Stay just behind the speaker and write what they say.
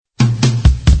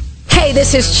Hey,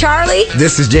 this is Charlie.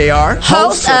 This is JR.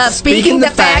 Host of Speaking the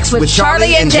Facts with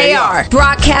Charlie and JR.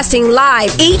 Broadcasting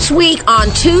live each week on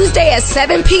Tuesday at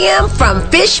 7 p.m. from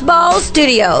Fishbowl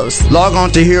Studios. Log on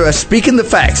to hear us speaking the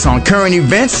facts on current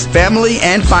events, family,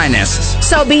 and finances.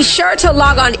 So be sure to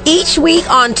log on each week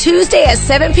on Tuesday at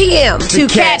 7 p.m. to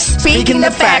catch Speaking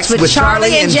the Facts with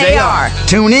Charlie and JR.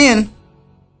 Tune in.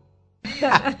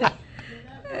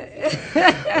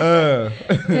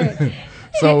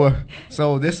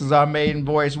 So this is our maiden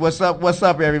voice. What's up,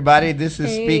 everybody? This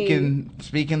is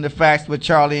Speaking the Facts with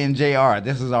Charlie and JR.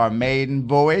 This is our maiden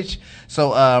voyage.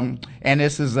 So and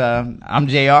this is I'm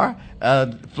JR,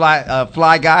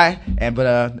 fly guy,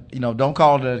 but don't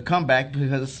call it a comeback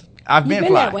because I've been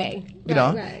fly that way.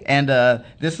 Right. And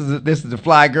this is the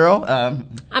fly girl.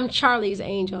 I'm Charlie's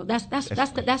angel. That's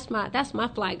my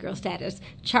fly girl status.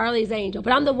 Charlie's angel.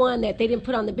 But I'm the one that they didn't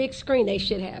put on the big screen. They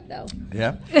should have though.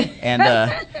 Yeah.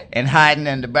 And hiding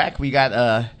in the back we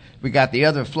got the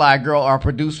other fly girl, our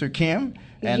producer Kim,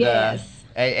 and yes.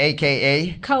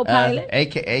 AKA co-pilot,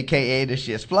 AKA the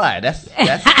shit's fly. That's.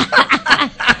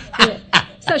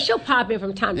 So she'll pop in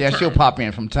from time to time. Yeah, she'll pop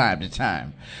in from time to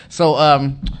time. So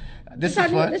this is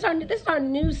our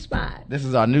new spot. This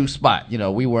is our new spot.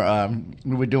 We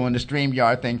were doing the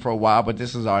StreamYard thing for a while, but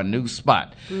this is our new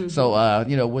spot. Mm-hmm.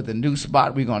 So with the new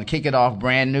spot, we're going to kick it off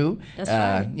brand new. That's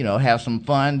right. Have some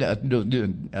fun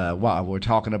while we're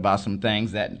talking about some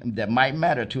things that might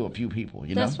matter to a few people.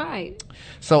 That's right.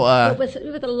 So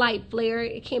with a light flare,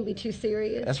 it can't be too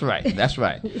serious. That's right. That's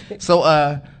right. So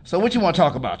what you want to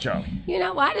talk about, Charlie?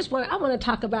 I want to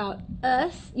talk about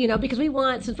us. Because we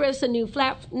want, since it's a new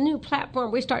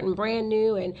platform, we're starting brand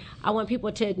new, and I want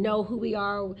people to know who we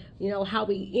are. How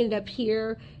we ended up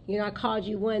here. I called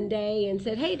you one day and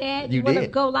said, "Hey, Dad, you want to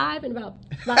go live in about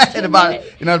 2 minutes?"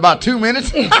 About 2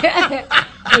 minutes.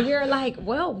 And you're like,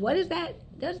 "Well, what is that?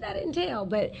 Does that entail?"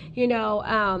 But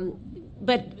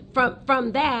but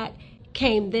from that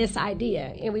came this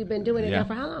idea, and we've been doing it now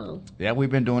for how long? Yeah, we've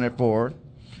been doing it for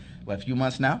a few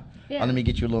months now. Yeah. Let me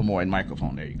get you a little more in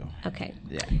microphone. There you go. Okay.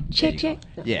 Yeah. Check.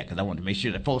 Yeah, because I want to make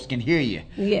sure that folks can hear you.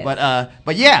 Yes. But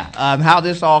how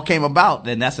this all came about,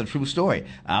 and that's a true story.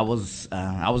 I was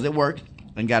at work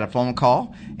and got a phone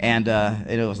call, and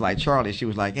it was like Charlie. She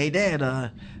was like, "Hey, Dad,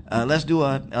 let's do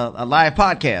a live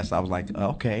podcast." I was like,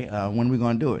 "Okay, when are we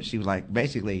going to do it?" She was like,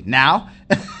 "Basically now."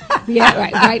 Yeah,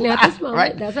 right now at this moment.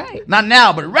 Right? That's right. Not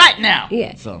now, but right now.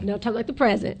 Yeah. So no time like the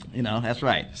present. That's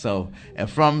right. So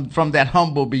from that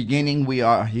humble beginning, we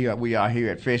are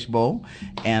here at Fishbowl,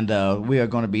 and we are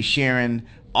going to be sharing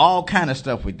all kind of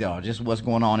stuff with y'all, just what's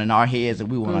going on in our heads,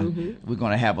 and we're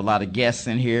going to have a lot of guests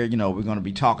in here. We're going to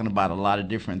be talking about a lot of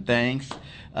different things.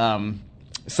 But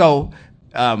for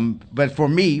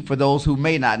those who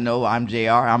may not know, I'm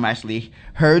JR. I'm actually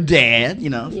her dad,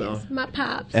 Yes, so my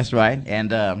pops. That's right.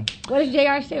 And what does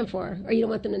JR stand for? Or you don't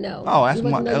want them to know? Oh, that's you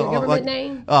want them to know your government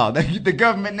name? Oh, the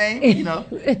government name,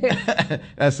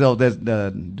 So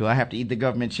do I have to eat the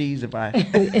government cheese if I?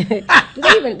 They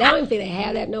don't even think they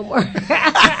have that no more.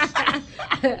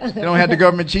 They don't have the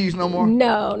government cheese no more?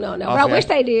 No. I wish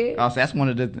they did. Also, that's one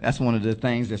of the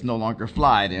things that's no longer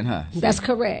fly then, huh? So, that's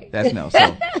correct. That's no.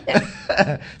 So,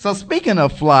 so speaking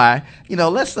of fly,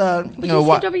 let's you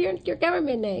skipped over your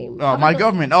government name. My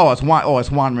government.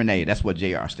 It's Juan Renee. That's what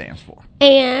JR stands for.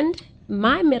 And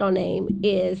my middle name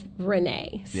is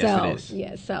Renee. Yes, it is.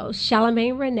 Yeah, so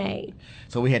Charlamagne Renee.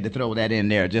 So we had to throw that in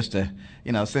there just to,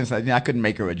 since I couldn't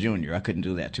make her a junior, I couldn't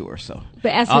do that to her. So,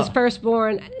 but as his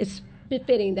firstborn, it's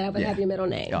befitting that I would have your middle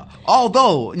name. Yeah.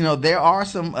 Although, there are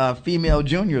some female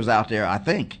juniors out there, I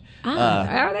think.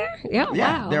 Are there? Yeah,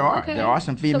 wow. There are. Okay. There are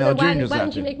some female juniors out there. Why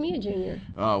didn't you make me a junior?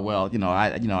 Well,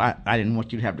 I didn't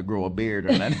want you to have to grow a beard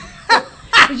or nothing.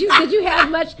 Did you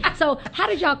have much? So how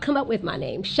did y'all come up with my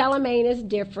name? Charlamagne is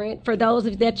different. For those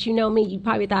of that you know me, you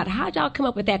probably thought, how'd y'all come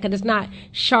up with that? Because it's not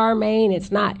Charmaine,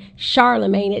 it's not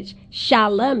Charlamagne, it's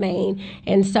Charlamagne.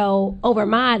 And so over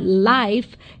my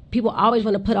life, people always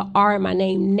want to put an R in my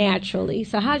name naturally.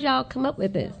 So how'd y'all come up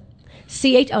with this?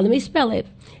 Let me spell it.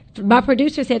 My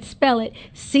producer said spell it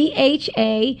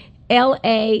CHALAMAINE.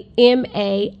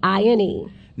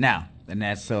 Now, and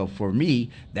that's so for me,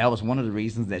 that was one of the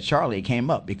reasons that Charlie came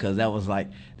up, because that was like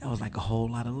a whole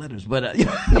lot of letters. But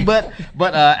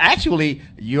actually,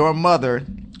 your mother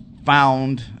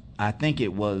found, I think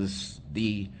it was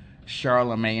the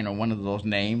Charlamagne or one of those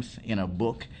names in a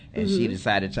book, and she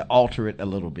decided to alter it a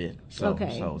little bit. So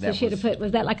she had to put,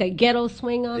 was that like a ghetto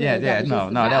swing on it? Yeah, that was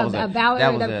she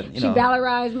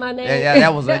valorized my name. She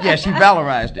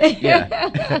valorized it.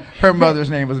 Yeah, her mother's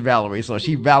name was Valerie, so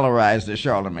she valorized the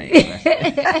Charlamagne.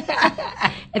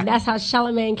 And that's how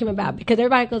Charlamagne came about, because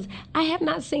everybody goes, I have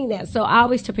not seen that. So I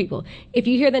always tell people, if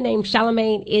you hear the name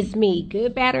Charlamagne, it's me.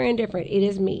 Good, bad, or indifferent, it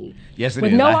is me. Yes, it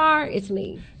With is. no R, it's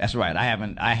me. That's right. I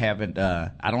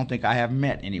don't think I have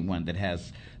met anyone that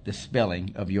has the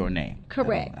spelling of your name.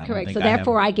 Correct. I don't think So I have.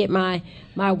 therefore, I get my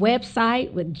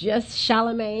website with just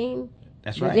Charlamagne.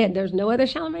 That's right. Yeah, there's no other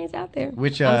Charlamagnes out there.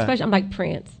 Which, I'm like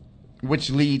Prince. Which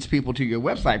leads people to your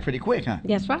website pretty quick, huh?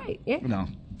 That's right. Yeah. You know.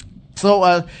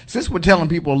 So since we're telling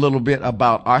people a little bit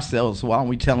about ourselves, why don't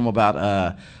we tell them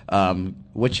about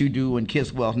what you do in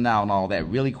Kiss Wealth Now and all that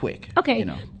really quick? Okay. You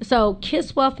know. So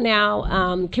Kiss Wealth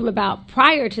Now came about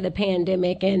prior to the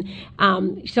pandemic. And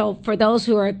so for those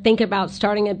who are thinking about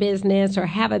starting a business or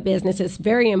have a business, it's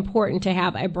very important to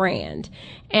have a brand.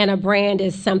 And a brand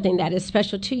is something that is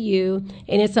special to you.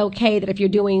 And it's okay that if you're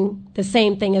doing the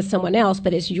same thing as someone else,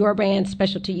 but it's your brand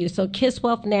special to you. So Kiss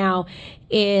Wealth Now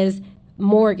is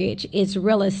mortgage, it's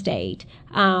real estate,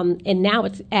 and now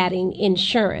it's adding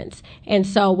insurance. And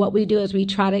so what we do is we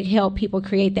try to help people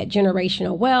create that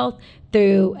generational wealth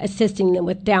through assisting them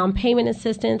with down payment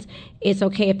assistance. It's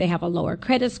okay if they have a lower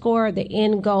credit score. The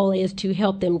end goal is to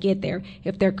help them get there.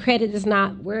 If their credit is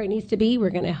not where it needs to be, we're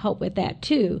going to help with that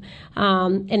too.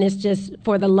 And it's just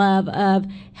for the love of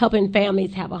helping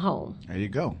families have a home. There you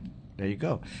go.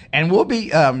 And we'll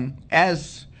be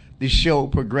as the show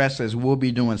progresses, we'll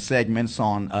be doing segments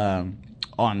on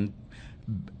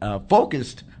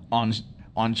focused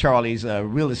on Charlie's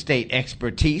real estate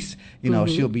expertise. You know,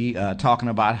 she'll be talking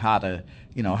about how to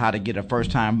get a first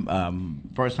time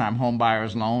home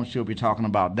buyer's loan. She'll be talking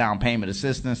about down payment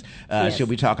assistance. Yes. She'll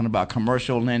be talking about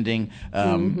commercial lending,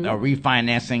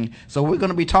 refinancing. So we're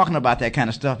going to be talking about that kind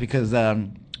of stuff because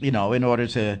in order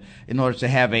to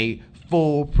have a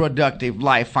full productive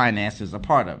life, finance is a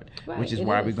part of it, right, which is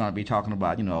why we're going to be talking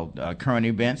about current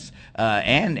events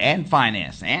and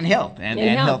finance and health and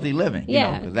healthy living.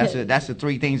 Yeah, 'cause that's the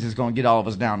three things that's going to get all of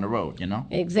us down the road.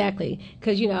 Exactly,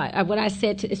 because what I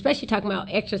said, especially talking about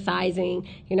exercising,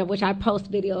 which I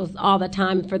post videos all the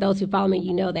time. For those who follow me,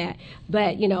 you know that.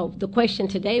 But the question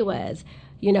today was,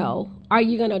 are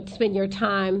you going to spend your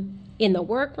time in the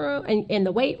workroom and in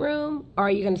the weight room, or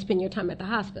are you going to spend your time at the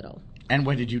hospital? And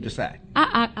when did you decide?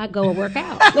 I go and work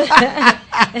out.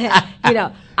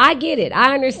 I get it.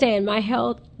 I understand. My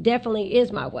health definitely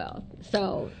is my wealth.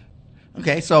 So.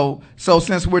 Okay, so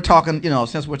since we're talking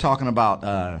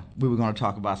about we were going to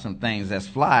talk about some things that's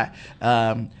fly.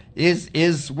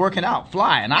 Is working out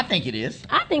fly? And I think it is.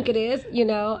 I think it is.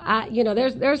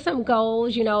 There's some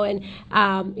goals. And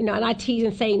I tease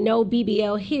and say no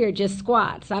BBL here, just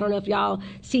squats. I don't know if y'all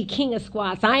see King of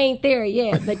Squats. I ain't there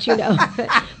yet, but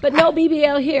but no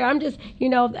BBL here. I'm just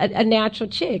a natural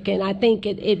chick, and I think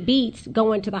it beats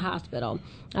going to the hospital.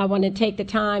 I want to take the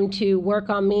time to work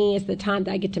on me. It's the time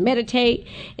that I get to meditate.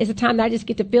 It's the time that I just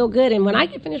get to feel good. And when I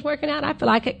get finished working out, I feel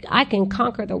like I can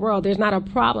conquer the world. There's not a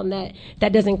problem that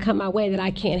doesn't come my way that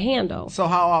I can't handle. So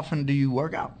how often do you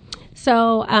work out?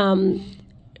 So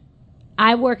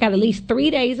I work out at least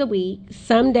 3 days a week.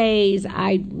 Some days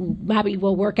I maybe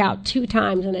will work out 2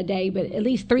 times in a day, but at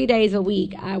least 3 days a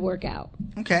week I work out.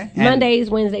 Okay. Mondays,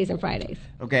 Wednesdays, and Fridays.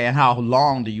 Okay, and how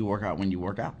long do you work out when you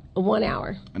work out? 1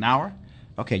 hour. An hour?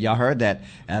 Okay, y'all heard that.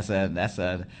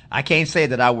 I can't say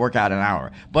that I work out an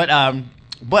hour,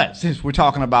 but since we're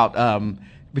talking about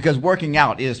because working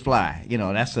out is fly,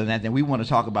 and we want to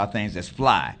talk about things that's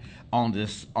fly on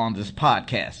this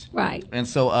podcast, right? And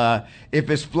so if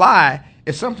it's fly,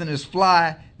 if something is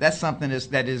fly, that's something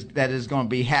that is going to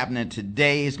be happening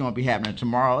today. It's going to be happening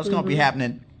tomorrow. It's going to be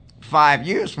happening 5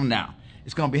 years from now.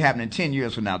 It's going to be happening 10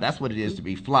 years from now. That's what it is to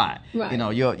be fly. Right.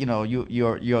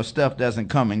 Your stuff doesn't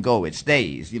come and go. It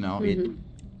stays.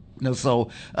 So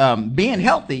being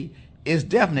healthy is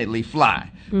definitely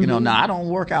fly. Now I don't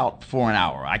work out for an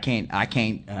hour. I can't. I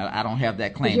don't have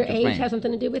that claim. Does your to age fame. have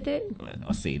something to do with it?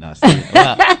 No, see. I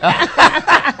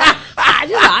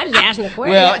just asking a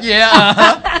question. Well,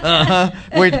 yeah.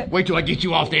 Wait till I get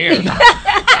you off the air.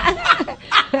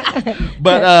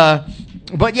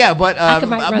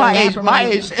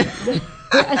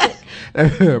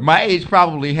 My age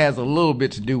probably has a little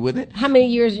bit to do with it. How many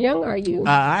years young are you?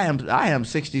 I am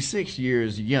 66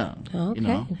 years young.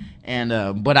 Okay.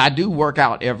 And but I do work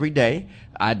out every day.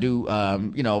 I do.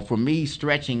 For me,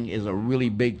 stretching is a really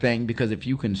big thing because if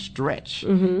you can stretch,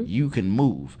 you can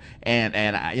move. And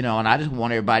I just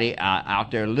want everybody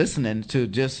out there listening to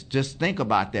just think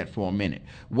about that for a minute.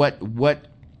 What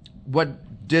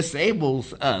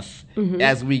disables us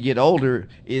as we get older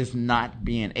is not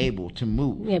being able to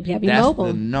move. Yeah, be That's mobile.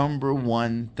 the number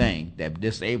one thing that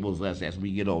disables us as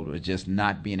we get older, is just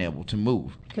not being able to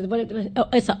move. Because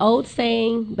it's an old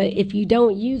saying, but if you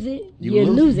don't use it, you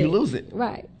lose it. You lose it.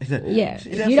 Right. that- Yeah. see,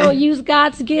 If that's you don't it. use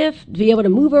God's gift to be able to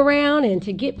move around and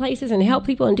to get places and help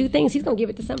people and do things, He's going to give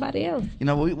it to somebody else. You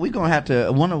know, we're gonna have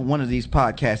to one of these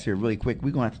podcasts here really quick.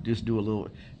 We're gonna have to just do a little,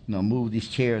 move these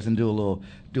chairs and do a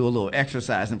little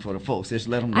exercising for the folks. Just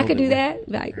let them know I could do we're- that.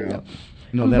 Like, let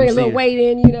bring them a see little it. weight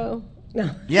in, No.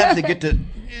 You have to get to.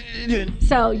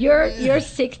 So you're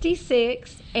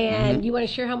 66, and you want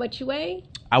to share how much you weigh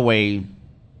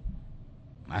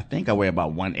I think I weigh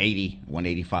about 180,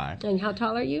 185. and how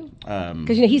tall are you? Um,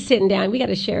 Because he's sitting down. We got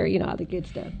to share, all the good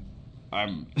stuff.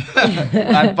 I'm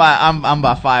I'm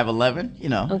about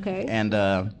 5'11", Okay. and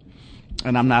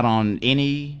I'm not on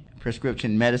any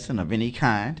prescription medicine of any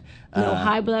kind. No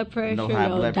high blood pressure, no high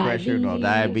blood pressure, no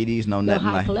diabetes, no nothing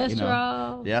high like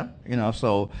cholesterol. Yeah,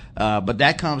 so but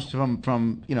that comes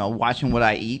from watching what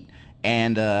I eat,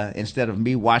 and instead of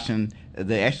me watching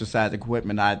the exercise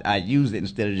equipment, I use it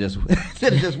instead of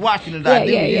just watching it. I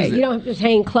do use it. You don't just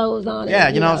hang clothes on it. Yeah,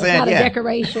 you know what I'm saying? It's not Yeah. a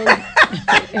decoration.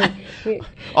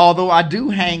 Although I do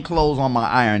hang clothes on my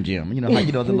iron gym, the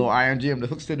little iron gym that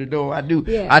hooks to the door. I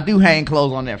do hang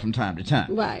clothes on that from time to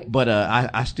time. Right. But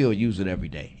I still use it every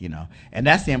day, and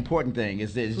that's the important thing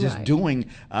is that it's just Right. doing.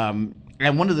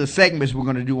 And one of the segments we're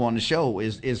going to do on the show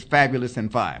is Fabulous in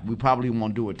 5. We probably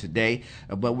won't do it today,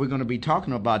 but we're going to be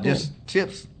talking about just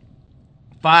tips,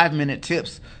 5-minute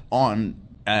tips on.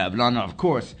 No, of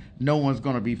course, no one's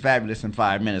going to be fabulous in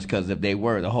 5 minutes, because if they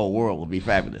were, the whole world would be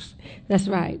fabulous. That's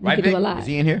right. We Right, could Vic? do a lot. Is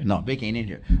he in here? No, Vic ain't in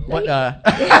here. But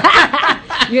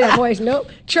You hear that voice? Nope.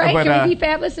 Trey, But, can we be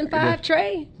fabulous in 5,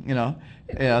 Trey? yeah.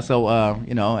 So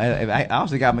I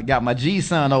also got my G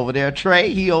son over there,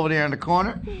 Trey. He over there in the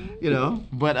corner.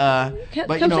 But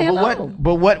Come say hello.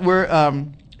 what we're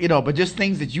but just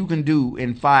things that you can do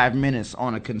in 5 minutes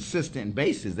on a consistent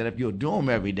basis. That if you'll do them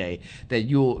every day, that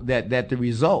the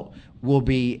result will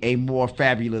be a more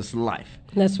fabulous life.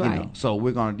 That's right. So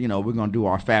we're gonna do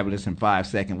our Fabulous in 5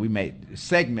 second. We may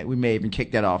even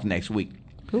kick that off next week.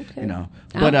 Okay.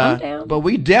 But I'm down. but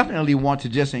we definitely want to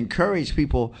just encourage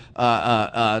people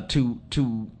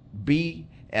to be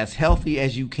as healthy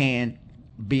as you can,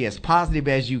 be as positive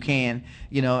as you can,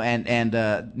 and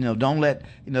don't let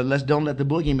the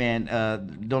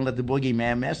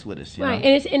boogeyman mess with us. Right,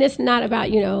 and it's not about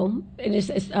and it's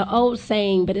an old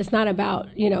saying, but it's not about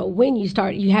when you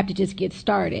start. You have to just get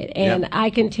started, and Yep. I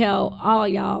can tell all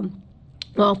y'all.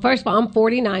 Well, first of all, I'm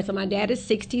 49, so my dad is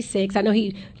 66. I know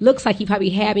he looks like he probably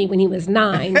had me when he was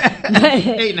 9. But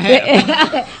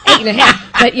 8.5.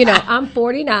 8.5. But, I'm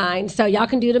 49, so y'all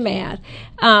can do the math.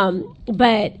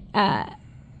 But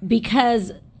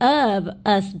because of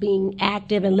us being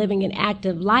active and living an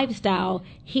active lifestyle,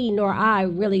 he nor I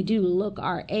really do look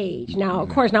our age. Now, of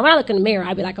course, when I look in the mirror,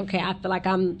 I'd be like, okay, I feel like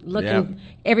I'm looking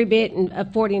every bit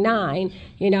of 49.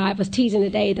 I was teasing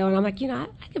today, though, and I'm like, I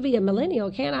could be a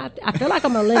millennial, can't I? I feel like a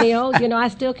millennial. I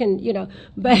still can,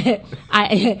 but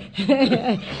I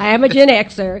I am a Gen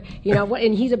Xer,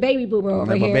 and he's a baby boomer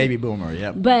over I'm a here. baby boomer,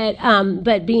 yeah.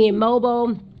 But being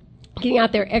mobile, getting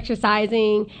out there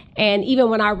exercising, and even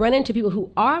when I run into people who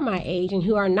are my age and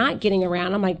who are not getting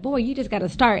around, I'm like, boy, you just got to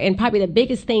start. And probably the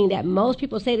biggest thing that most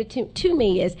people say to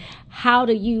me is, how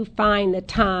do you find the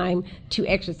time to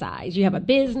exercise? You have a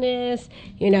business,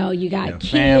 you got kids,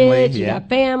 family, you got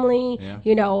family,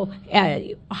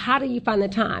 how do you find the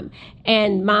time?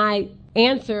 And my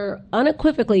answer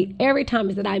unequivocally every time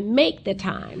is that I make the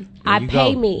time. There I you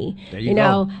pay go. me. There you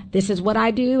go. This is what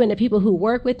I do, and the people who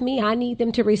work with me, I need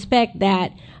them to respect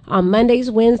that on Mondays,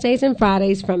 Wednesdays, and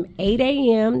Fridays from 8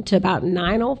 a.m. to about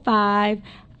 9:05,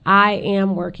 I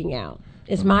am working out.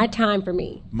 It's my time for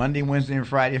me. Monday, Wednesday, and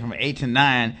Friday from 8 to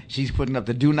 9, she's putting up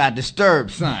the "Do Not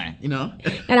Disturb" sign.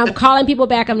 And I'm calling people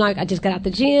back. I'm like, I just got out the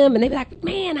gym, and they be like,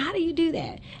 man, how do you do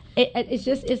that? It's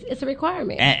just it's a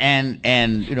requirement. And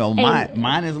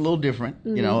mine is a little different,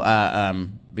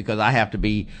 because I have to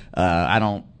be. I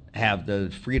don't have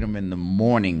the freedom in the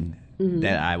morning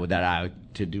that I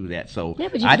to do that. So Yeah,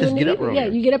 but you I do just it get in up the- early. yeah,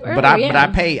 you get up But early, I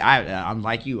pay. I'm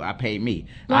like you. I pay me.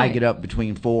 I Right. get up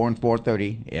between 4 and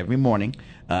 4:30 every morning,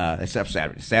 except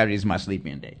Saturday. Saturday is my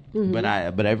sleep-in day.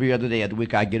 But every other day of the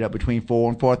week I get up between 4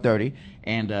 and 4:30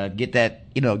 and get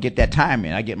that time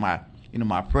in. I get my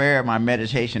my prayer, my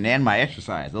meditation, and my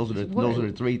exercise. Those are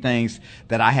the three things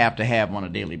that I have to have on a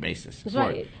daily basis. That's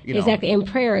right. Exactly. And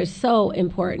prayer is so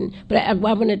important. But I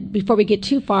want to, before we get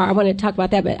too far, I want to talk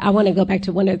about that, but I want to go back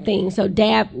to one other thing. So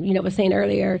Dad, was saying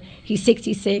earlier, he's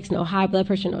 66, no high blood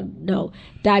pressure, no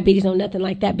diabetes, no nothing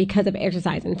like that because of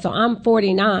exercising. So I'm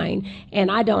 49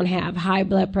 and I don't have high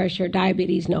blood pressure,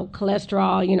 diabetes, no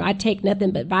cholesterol. I take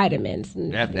nothing but vitamins.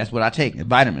 That's what I take,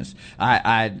 vitamins.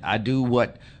 I do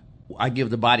what I give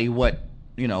the body what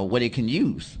it can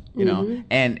use. And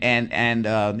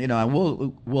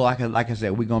we'll like I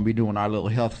said, we're gonna be doing our little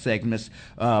health segments.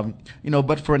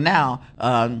 But for now,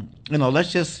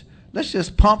 let's just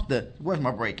pump the. Where's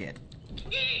my brake at?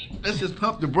 Let's just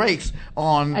pump the brakes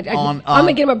on. I'm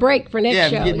gonna give him a break for next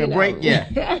show. Yeah, give him a break. Yeah.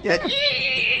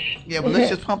 But let's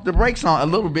just pump the brakes on a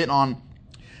little bit on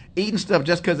eating stuff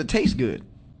just because it tastes good.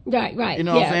 Right. You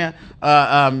know what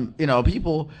I'm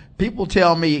saying? People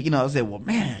tell me, say, well,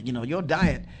 man, your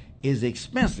diet is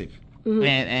expensive,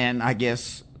 and I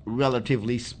guess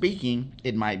relatively speaking,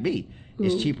 it might be.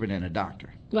 It's cheaper than a doctor.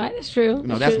 Right, that's true.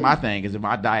 That's my thing. Is that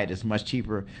my diet is much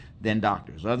cheaper than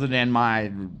doctors. Other than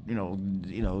my,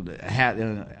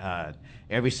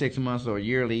 every 6 months or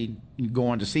yearly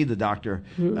going to see the doctor.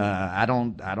 I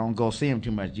don't go see him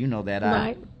too much. You know that.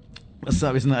 Right.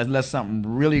 Unless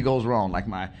something really goes wrong, like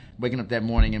my waking up that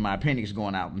morning and my appendix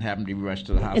going out and having to be rushed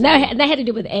to the hospital. And that had to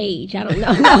do with age. I don't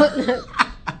know.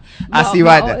 I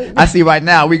see right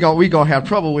now we gonna have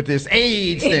trouble with this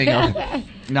age thing. I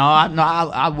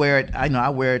wear it. I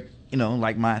wear it.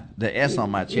 Like the S on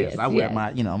my chest. Yes, I wear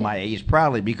my age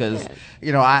proudly because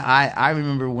I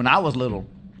remember when I was little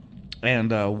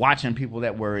and watching people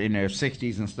that were in their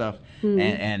 60s and stuff,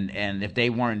 and if they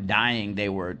weren't dying, they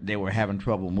were having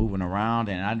trouble moving around.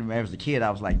 And I remember as a kid, I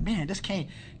was like, man, this can't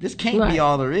be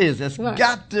all there is. There's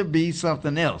got to be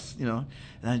something else.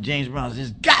 James Brown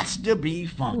says, got to be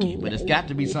funky, but it's got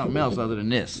to be something else other than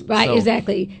this. Right, so,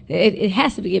 exactly. It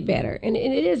has to get better, and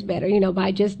it is better,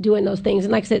 by just doing those things.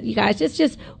 And like I said, you guys, it's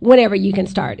just whenever you can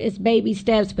start. It's baby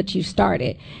steps, but you start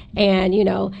it. And,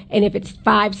 and if it's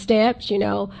 5 steps, and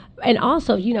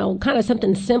also, kind of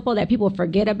something simple that people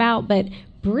forget about, but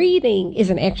breathing is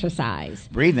an exercise.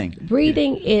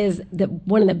 Breathing is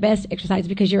one of the best exercises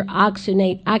because you're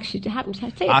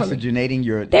oxygenating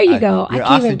your. There you go. You're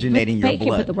oxygenating your blood.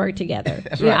 Can't put the word together.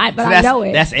 That's right. I know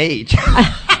it. That's age.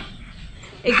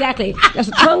 Exactly. That's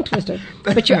a tongue twister.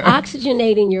 But you're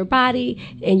oxygenating your body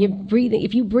and you're breathing.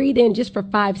 If you breathe in just for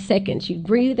 5 seconds, you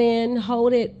breathe in,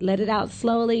 hold it, let it out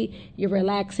slowly. You're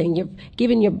relaxing. You're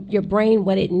giving your brain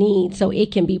what it needs so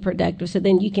it can be productive. So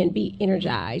then you can be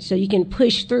energized. So you can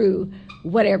push through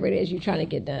whatever it is you're trying to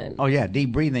get done. Oh, yeah.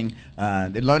 Deep breathing.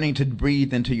 Learning to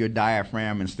breathe into your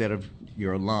diaphragm instead of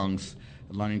your lungs.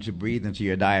 Learning to breathe into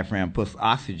your diaphragm puts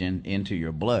oxygen into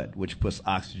your blood, which puts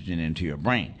oxygen into your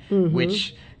brain,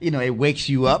 which, it wakes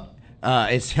you up.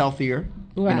 It's healthier.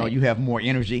 Right. You have more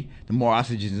energy. The more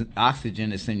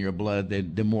oxygen is in your blood,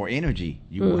 the more energy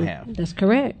you will have. That's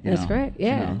correct. That's correct.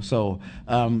 Yeah. So,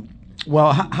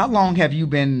 how long have you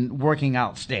been working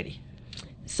out steady?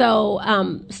 So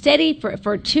steady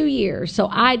for 2 years. So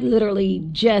I literally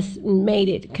just made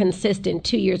it consistent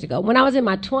 2 years ago. When I was in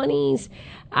my 20s,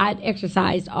 I'd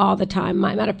exercised all the time.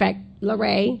 Matter of fact,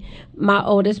 Lorraine, my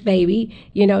oldest baby,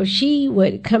 she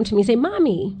would come to me and say,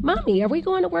 Mommy, are we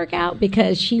going to work out?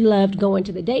 Because she loved going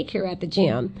to the daycare at the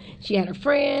gym. She had her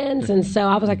friends. And so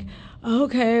I was like,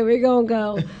 okay, we're going to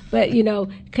go. But,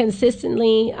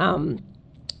 consistently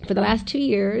for the last 2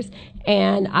 years.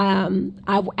 And I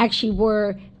actually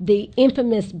wore the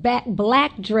infamous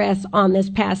black dress on this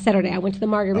past Saturday. I went to the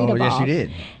Margarita Ball. Oh, yes, you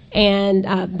did. And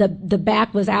the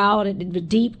back was out, it was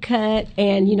deep cut,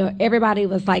 and everybody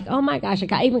was like, "Oh my gosh!"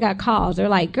 I even got calls. They're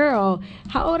like, "Girl,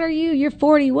 how old are you? You're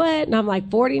 40 what?" And I'm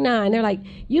like, 49. They're like,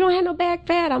 "You don't have no back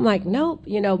fat?" I'm like, "Nope."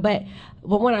 But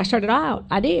when I started out,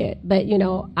 I did. But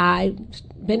I've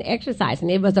been exercising.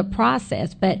 It was a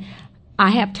process, but I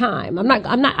have time.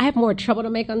 I have more trouble to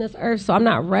make on this earth, so I'm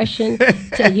not rushing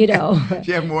to, You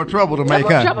have more trouble to make.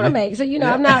 Trouble to make. So,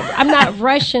 I'm not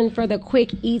rushing for the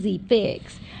quick, easy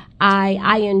fix.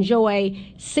 I enjoy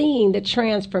seeing the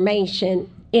transformation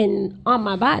on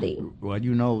my body. Well,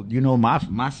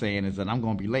 my saying is that I'm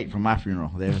going to be late for my funeral.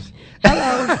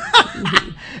 Hello.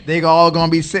 They all going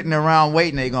to be sitting around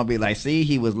waiting. They're going to be like, see,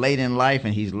 he was late in life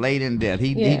and he's late in death.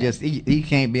 He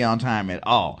can't be on time at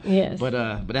all. Yes. But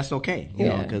that's okay,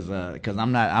 because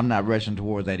I'm not rushing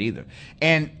towards that either.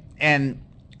 And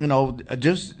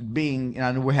just being,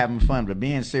 I know we're having fun, but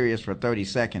being serious for 30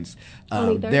 seconds,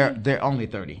 they're only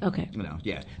 30. Okay.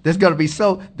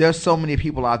 There's so many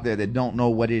people out there that don't know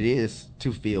what it is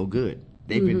to feel good.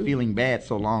 They've been feeling bad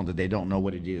so long that they don't know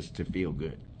what it is to feel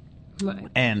good. Right.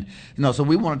 And so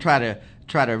we want to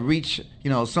try to reach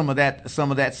some of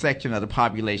that section of the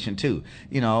population too.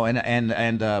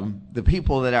 And the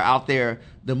people that are out there,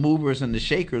 the movers and the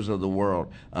shakers of the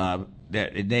world.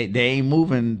 They ain't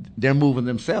moving. They're moving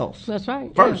themselves. That's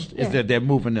right. First is that they're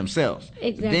moving themselves.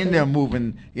 Exactly. Then they're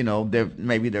moving.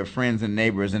 Maybe their friends and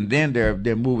neighbors, and then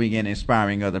they're moving and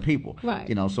inspiring other people. Right.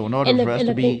 So in order for us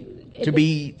to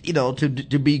be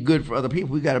good for other people,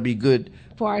 we got to be good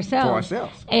for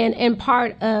ourselves. And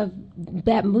part of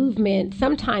that movement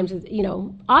sometimes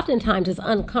oftentimes is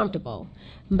uncomfortable.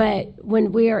 But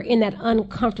when we're in that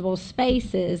uncomfortable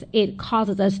spaces, it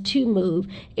causes us to move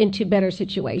into better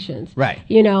situations. Right.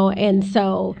 And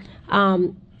so,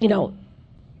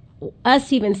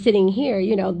 us even sitting here,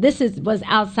 this was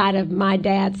outside of my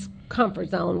dad's comfort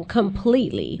zone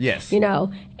completely. Yes.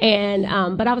 And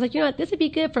but I was like, this would be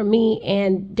good for me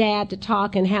and Dad to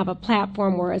talk and have a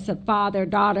platform where it's a father,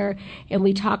 daughter, and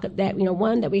we talk that, that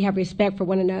we have respect for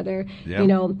one another.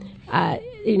 Yep.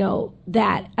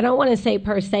 That I don't want to say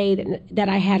per se that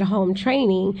I had home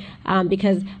training,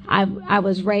 because I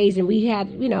was raised and we had,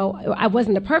 I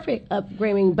wasn't a perfect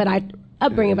upbringing, but I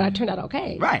turned out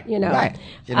okay. Right. Right.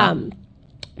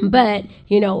 But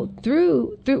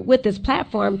through with this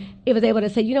platform, it was able to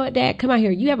say, Dad, come out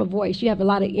here. You have a voice. You have a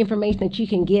lot of information that you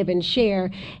can give and share,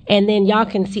 and then y'all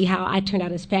can see how I turned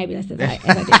out as fabulous as I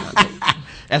did.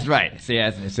 That's right. See,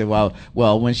 I said, well,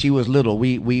 when she was little,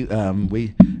 we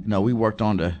worked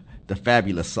on the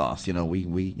fabulous sauce.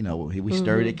 We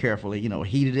stirred it carefully.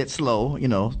 Heated it slow.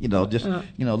 Just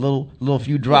little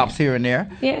few drops here and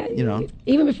there. Yeah.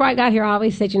 Even before I got here, I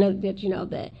always said, that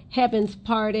the heavens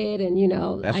parted, and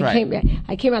That's I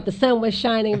right. came out, the sun was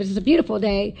shining. It was just a beautiful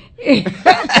day.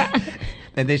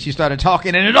 And then she started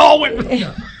talking, and it all went.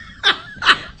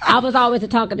 I was always a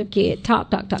talkative kid.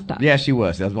 Talk. Yeah, she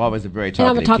was. That was always a very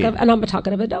talkative kid. And I'm a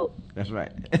talkative adult. That's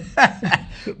right.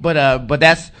 but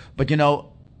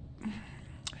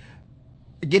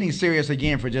getting serious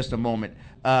again for just a moment.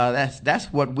 That's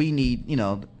what we need.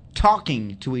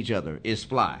 Talking to each other is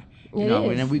fly. It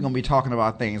is. And we're gonna be talking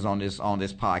about things on this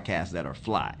podcast that are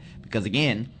fly. Because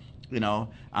again,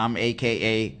 I'm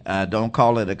AKA don't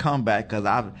call it a comeback because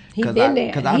I've been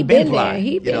fly.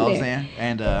 He been what there.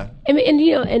 I'm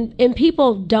saying? And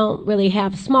people don't really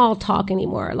have small talk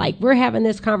anymore. Like, we're having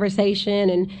this conversation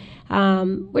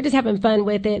and we're just having fun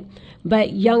with it.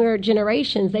 But younger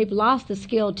generations, they've lost the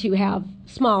skill to have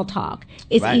small talk.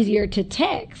 It's Right. easier to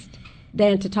text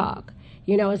than to talk.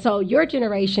 And so your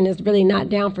generation is really not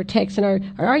down for texting, or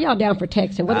are y'all down for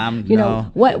texting? No.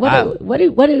 What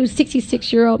do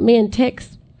 66-year-old men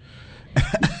text?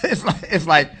 it's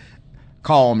like,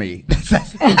 call me.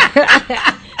 That's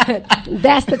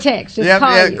the text.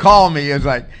 Just call me. It's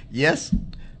like, yes,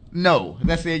 no.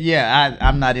 That's it. Yeah,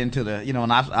 I'm not into the,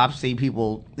 and I've seen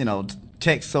people,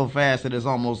 text so fast that it's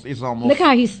almost. Look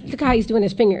how he's doing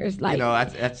his fingers. Like,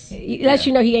 that's. He lets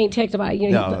you know he ain't text about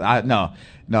it. No.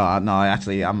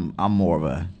 Actually, I'm more of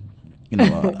a,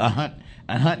 a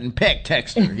hunt and peck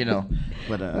texter.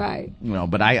 But right.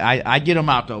 But I get them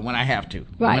out though when I have to.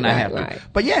 Right. When I have to.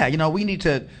 But yeah, we need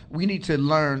to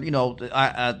learn.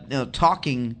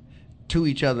 Talking to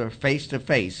each other face to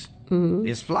face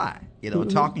is fly.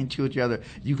 Talking to each other,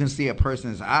 you can see a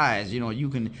person's eyes. You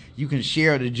can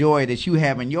share the joy that you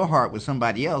have in your heart with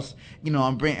somebody else.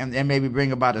 And maybe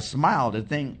bring about a smile. The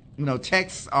thing,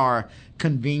 texts are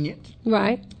convenient,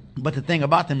 right? But the thing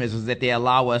about them is that they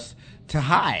allow us to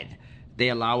hide. They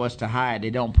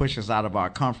don't push us out of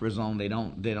our comfort zone. They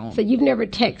don't. So you've never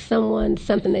text someone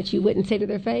something that you wouldn't say to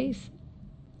their face?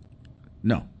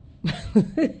 No.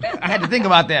 I had to think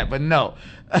about that, but no.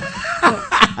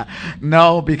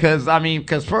 No, because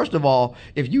first of all,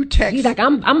 if you text, he's like,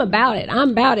 I'm about it. I'm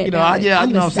about it.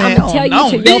 I'm gonna tell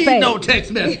you to your face. No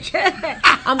text message.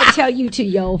 I'm gonna tell you to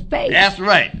your face. That's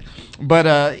right. But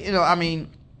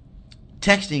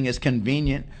texting is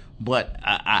convenient, but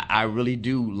I really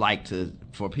do like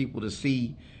for people to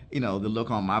see, the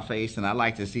look on my face, and I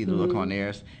like to see the look on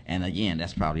theirs. And again,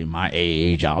 that's probably my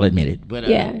age. I'll admit it. But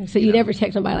yeah, so you never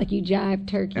text somebody like, you jive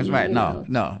turkey. That's right. No.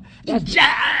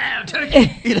 Jive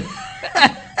turkey.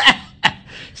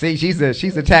 See, she's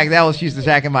attacked. She's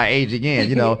attacking my age again.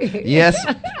 Yes,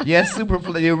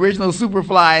 Superfly, the original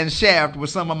Superfly and Shaft were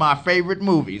some of my favorite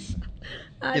movies.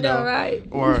 I know, right?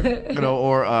 Or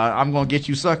I'm gonna get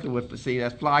you sucked with. See,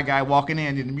 that fly guy walking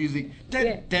in and the music.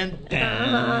 Dun, dun,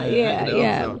 dun,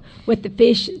 yeah. So, with the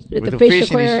fish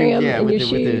aquarium in your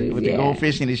shoes. With the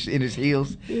goldfish in his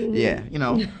heels. Mm-hmm. Yeah,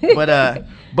 but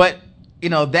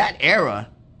that era,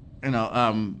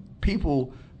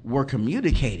 people were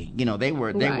communicating. You know, they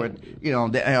were, Right. you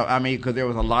know, I mean, because there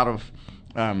was a lot of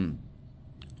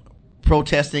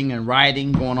protesting and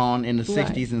rioting going on in the Right.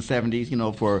 60s and 70s. You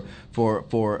know, for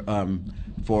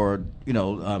you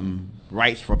know,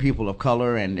 rights for people of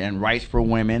color and rights for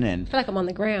women and. I feel like I'm on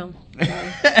the ground.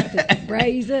 Just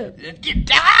raise up. Get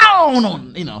down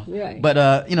on, you know. Right.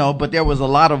 But you know, but there was a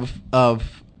lot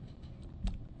of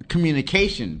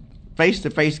communication,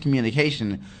 face-to-face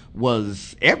communication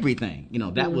was everything. You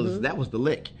know, that was the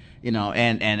lick. You know,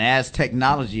 and as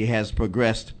technology has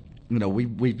progressed, you know,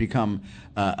 we've become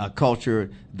a culture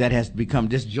that has become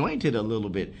disjointed a little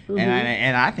bit,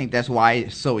 and I think that's why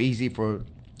it's so easy for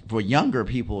younger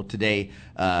people today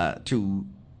to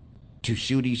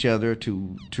shoot each other,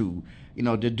 to you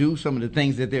know, to do some of the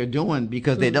things that they're doing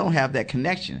because they don't have that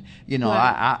connection. You know,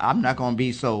 Right. I'm not going to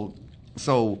be so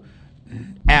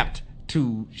apt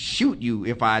to shoot you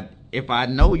if I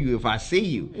know you, if I see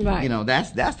you. Right. You know,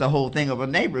 that's the whole thing of a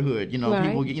neighborhood. You know, Right.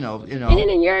 people, you know. And then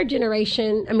in your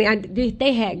generation, I mean,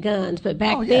 they had guns, but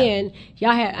back Oh, yeah. then,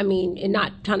 y'all had, I mean, and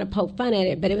not trying to poke fun at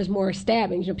it, but it was more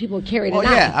stabbing. You know, people carried a Oh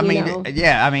knife. yeah, I you mean, know?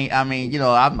 I mean, you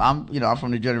know, I'm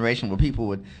from the generation where people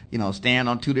would, you know, stand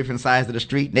on two different sides of the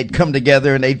street. And they'd come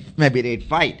together and they'd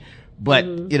fight. But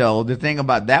you know, the thing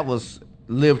about that was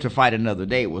live to fight another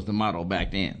day was the motto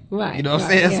back then. Right, You know what I'm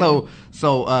right, saying? yeah.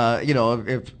 So you know,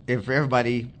 if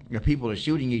everybody, if people are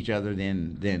shooting each other,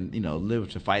 then you know, live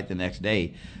to fight the next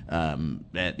day.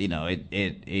 That, you know,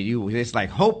 it's like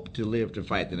hope to live to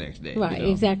fight the next day. Right, you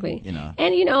know? exactly. You know.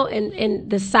 And, you know, and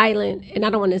the silent, and I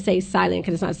don't want to say silent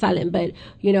because it's not silent, but,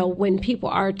 you know, when people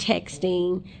are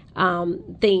texting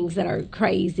things that are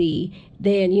crazy,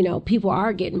 then, you know, people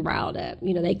are getting riled up.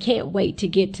 You know, they can't wait to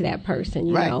get to that person,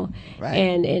 you Right, know. right.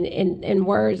 And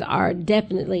words are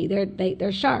definitely,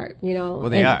 they're sharp, you know. Well,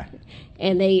 they are.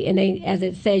 And they, as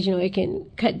it says, you know, it can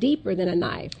cut deeper than a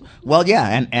knife. Well,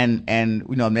 yeah, and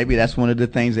you know, maybe that's one of the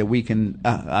things that we can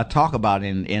talk about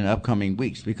in upcoming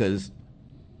weeks, because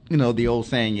you know, the old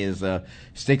saying is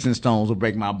sticks and stones will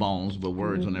break my bones, but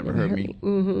words will never hurt me.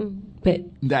 But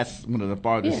That's one of the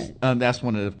farthest. That's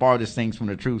one of the farthest things from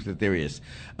the truth that there is.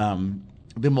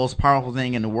 The most powerful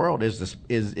thing in the world is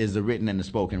the written and the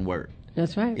spoken word.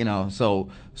 that's right. You know, so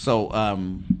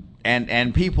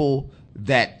and people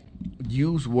that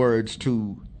use words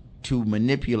to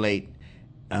manipulate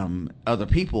other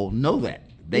people know that.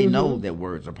 They know that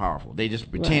words are powerful. They just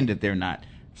pretend that they're not,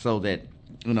 so that,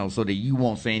 you know, so that you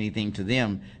won't say anything to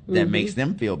them that makes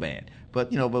them feel bad.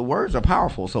 But, you know, but words are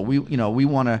powerful. So we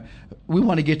want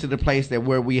to get to the place that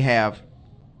where we have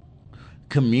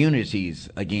communities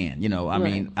again. You know, I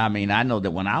mean, I know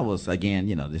that when I was, again,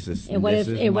 you know, this is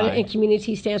And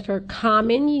community stands for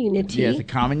common unity. Yes, a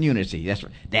common unity. That's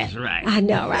right. That's right. I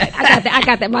know, right? I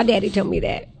got that. My daddy told me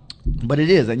that. But it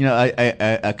is, you know,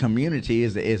 a community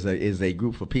is a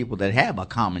group of people that have a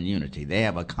common unity. They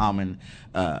have a common,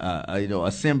 you know,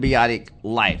 a symbiotic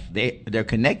life. They're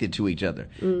connected to each other,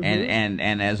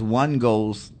 and as one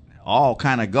goes, all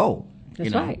kind of go. That's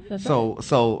you know? right. That's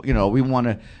so you know, we want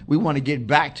to get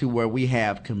back to where we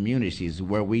have communities,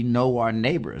 where we know our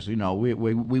neighbors. You know,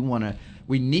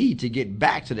 we need to get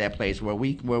back to that place where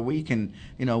we can,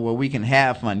 you know, where we can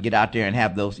have fun, get out there and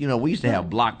have those. You know, we used to have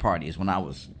block parties when I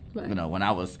was. Right. You know, when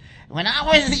I was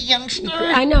a youngster.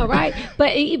 I know, right?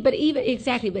 But even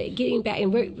exactly. But getting back,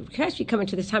 and we're especially coming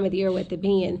to this time of the year with it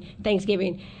being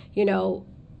Thanksgiving. You know,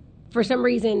 for some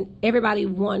reason, everybody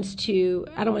wants to.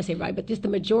 I don't want to say everybody, but just the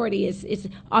majority is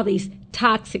all these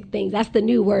toxic things. That's the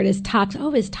new word, is toxic.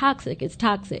 Oh, it's toxic. It's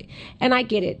toxic. And I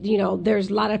get it. You know, there's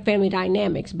a lot of family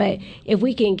dynamics, but if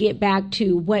we can get back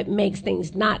to what makes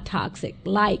things not toxic,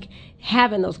 like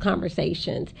having those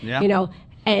conversations, you know.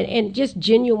 And just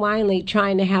genuinely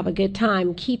trying to have a good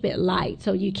time, keep it light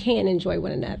so you can enjoy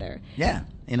one another. Yeah,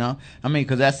 you know, I mean,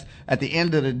 because that's at the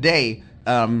end of the day,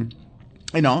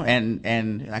 you know,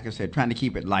 and like I said, trying to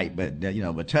keep it light, but you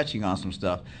know, but touching on some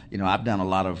stuff. You know, I've done a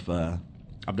lot of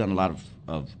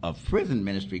prison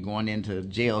ministry, going into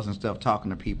jails and stuff,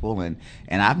 talking to people, and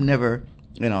I've never,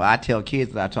 you know, I tell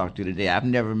kids that I talk to today, I've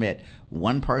never met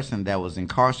one person that was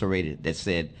incarcerated that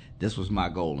said this was my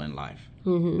goal in life.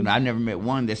 You know, I never met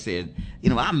one that said, you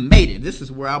know, I made it. This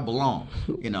is where I belong.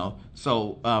 You know,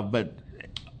 so but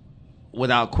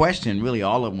without question, really,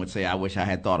 all of them would say, "I wish I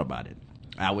had thought about it.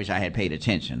 I wish I had paid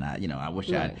attention. I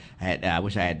wish I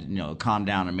had, you know, calmed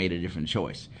down and made a different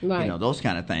choice. Right. You know, those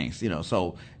kind of things. You know,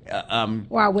 so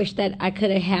Or I wish that I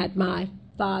could have had my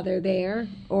father there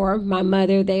or my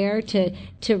mother there to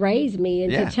raise me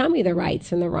and to tell me the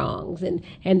rights and the wrongs and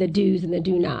the do's and the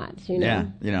do nots, you know. Yeah,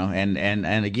 you know,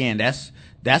 and again,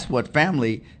 that's what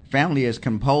family is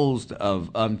composed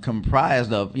of,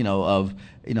 comprised of,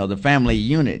 the family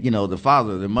unit, the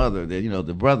father, the mother,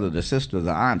 the brother, the sister,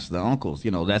 the aunts, the uncles,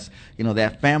 that's,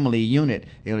 that family unit,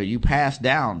 you pass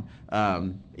down,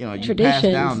 you pass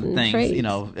down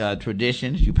things,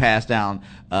 traditions, you pass down,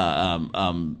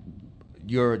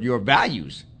 your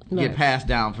values get passed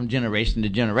down from generation to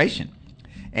generation.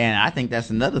 And I think that's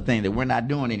another thing that we're not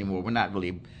doing anymore. We're not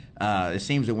really, it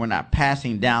seems that we're not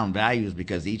passing down values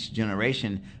because each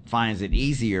generation finds it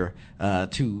easier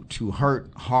to hurt,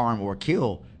 harm, or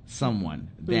kill someone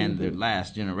than the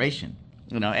last generation.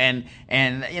 And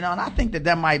I think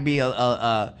that might be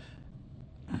a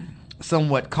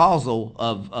somewhat causal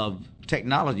of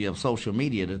technology, of social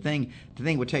media. The thing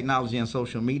with technology and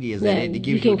social media is that it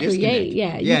gives you a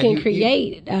disconnect. You can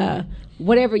create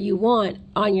whatever you want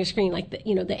on your screen, like the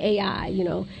AI.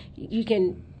 You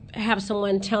can have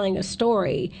someone telling a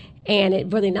story and it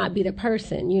really not be the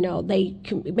person.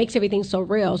 It makes everything so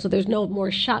real, so there's no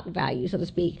more shock value, so to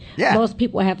speak. Most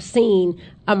people have seen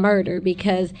a murder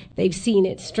because they've seen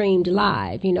it streamed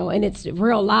live, and it's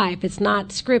real life. It's not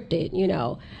scripted.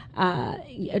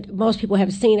 Most people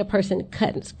have seen a person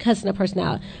cussing a person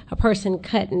out, a person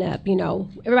cutting up.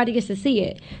 Everybody gets to see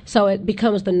it, so it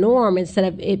becomes the norm instead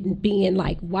of it being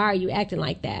like, why are you acting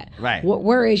like that? Right.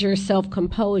 Where is your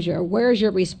self-composure? Where is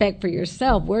your respect for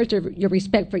yourself? Where's your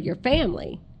respect for your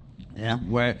family? Yeah,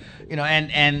 where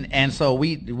and so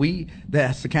we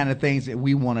that's the kind of things that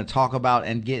we want to talk about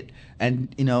and get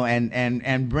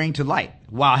and bring to light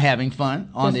while having fun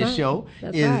on this show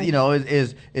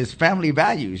is family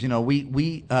values. I know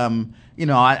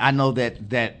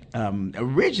that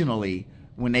originally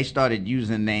when they started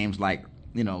using names like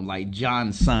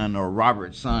John's son or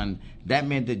Robert's son, that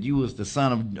meant that you was the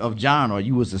son of John or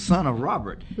you was the son of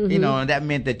Robert. And that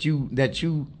meant that you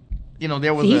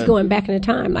there was. He's going back in the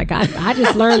time. Like I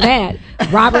just learned that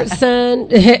Robert's son,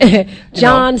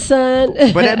 John's son.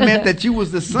 But that meant that you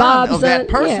was the son Bob's of that son,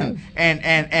 person,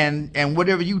 and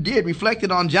whatever you did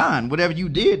reflected on John. Whatever you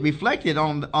did reflected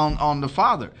on the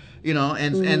father.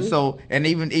 And so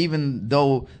even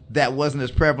though that wasn't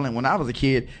as prevalent when I was a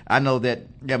kid, I know that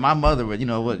my mother would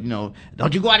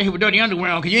don't you go out of here with dirty underwear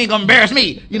on because you ain't gonna embarrass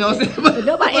me.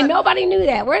 Nobody knew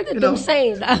that. Where are them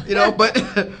sayings?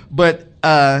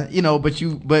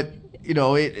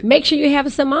 Make sure you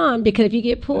have some on because if you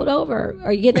get pulled over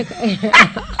or you get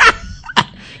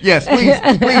yes,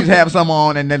 please have some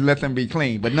on and then let them be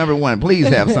clean. But number one, please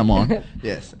have some on.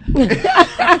 Yes.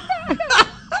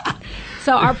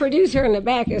 So our producer in the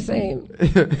back is saying,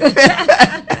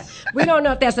 we don't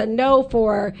know if that's a no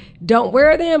for don't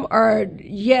wear them or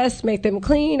yes, make them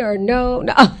clean or no.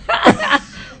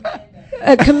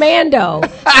 A commando.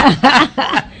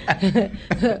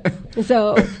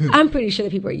 So I'm pretty sure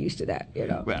that people are used to that,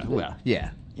 Well, yeah,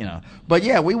 But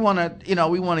yeah, we want to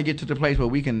get to the place where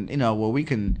we can, where we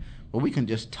can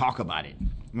just talk about it.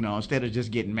 Instead of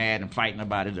just getting mad and fighting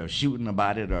about it or shooting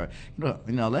about it, or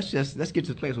let's get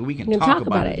to the place where we can talk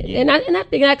about it. And I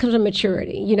think that comes with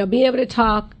maturity. Being able to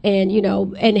talk and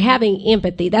and having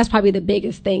empathy. That's probably the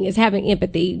biggest thing is having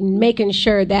empathy, making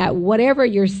sure that whatever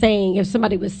you're saying, if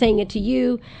somebody was saying it to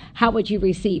you, how would you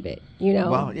receive it?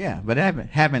 Well, yeah, but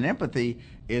having empathy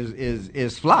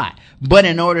is fly. But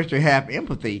in order to have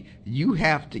empathy, you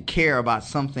have to care about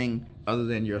something other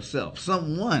than yourself,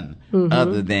 someone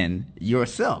other than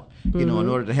yourself, in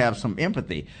order to have some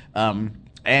empathy. And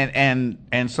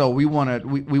so we want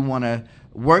to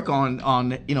work on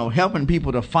helping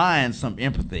people to find some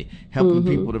empathy, helping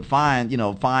people to find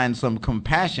some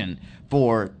compassion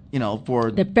for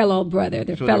the fellow brother,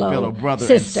 the fellow brother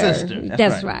sister. And sister.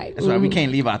 That's right. That's right. We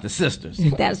can't leave out the sisters.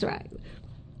 That's right.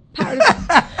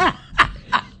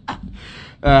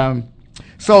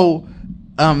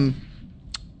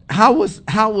 How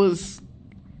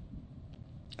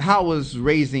was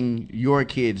raising your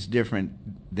kids different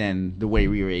than the way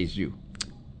we raised you?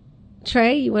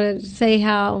 Trey, you want to say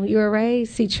how you were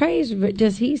raised? See, Trey's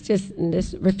he's just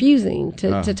refusing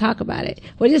to talk about it.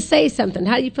 Well, just say something.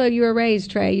 How do you feel you were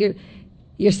raised, Trey?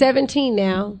 You're 17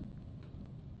 now.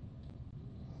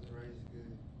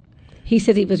 He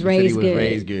said he was raised good.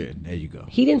 Raised good. There you go.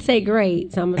 He didn't say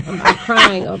great, so I'm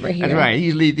crying over here. That's right.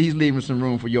 He's leaving some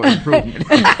room for your improvement.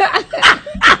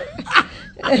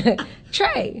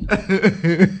 Trey.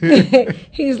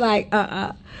 He's like,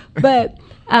 But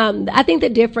I think the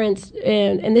difference,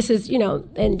 and this is,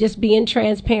 and just being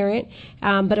transparent,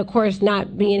 but of course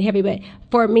not being heavy. But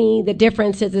for me, the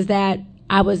difference is that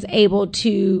I was able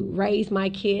to raise my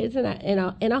kids in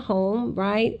a home,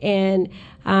 right? And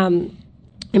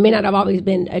it may not have always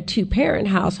been a two-parent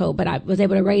household, but I was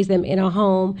able to raise them in a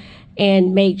home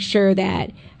and make sure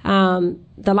that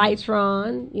the lights were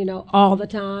on, all the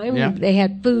time. Yeah. They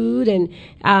had food, and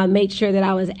made sure that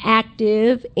I was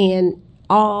active in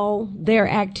all their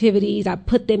activities. I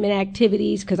put them in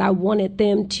activities because I wanted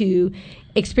them to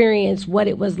experience what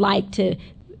it was like to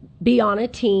be on a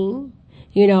team,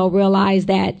 realize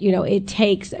that, it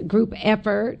takes a group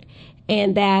effort,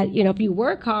 and that, if you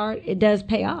work hard, it does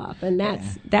pay off. And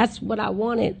that's what I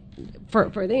wanted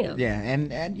for them. Yeah,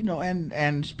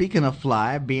 and speaking of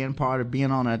fly, being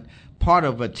on a part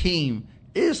of a team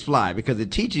is fly, because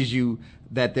it teaches you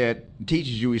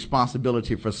teaches you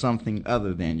responsibility for something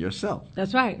other than yourself.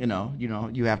 That's right.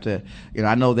 You have to.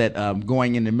 I know that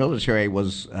going in the military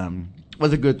was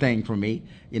a good thing for me.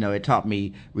 It taught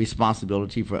me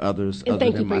responsibility for others And other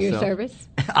thank than you for myself. your service.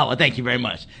 Oh, well, thank you very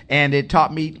much. And it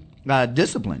taught me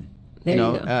discipline. There you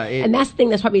go. And that's the thing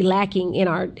that's probably lacking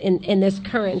in this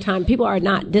current time. People are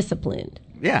not disciplined.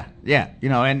 Yeah.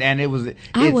 And it was.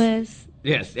 I was.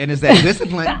 Yes, and it's that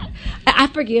discipline. I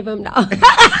forgive him. No,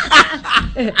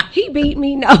 he beat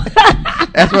me. No,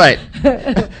 that's right.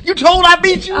 You told I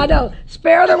beat you. I know.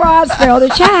 Spare the rod, spare the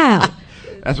child.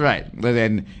 That's right.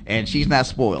 And she's not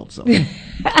spoiled. So.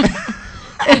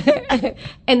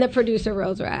 And the producer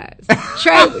rolls her eyes.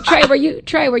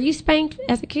 Trey, were you spanked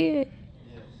as a kid?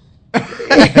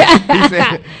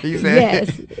 he said yes.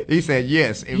 He said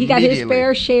yes. He got his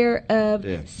fair share of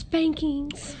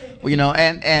spankings. Well,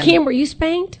 and Kim, were you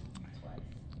spanked?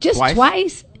 Just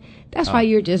twice? That's Oh. why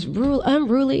you're just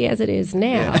unruly as it is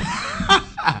now.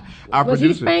 Yeah.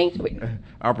 He spanked?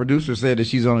 Our producer said that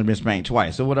she's only been spanked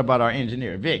twice. So what about our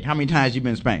engineer, Vic? How many times you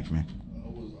been spanked, man? I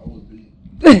was beat.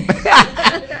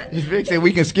 Vic said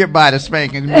we can skip by the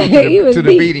spanking and move to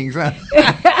the beatings, huh?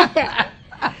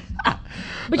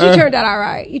 But you turned out all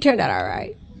right.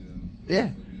 Yeah.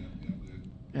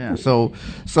 Yeah. So,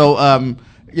 but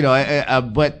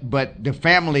the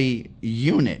family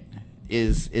unit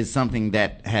is something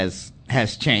that has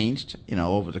changed,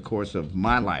 over the course of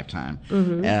my lifetime.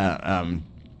 Mm-hmm.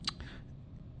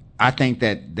 I think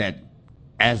that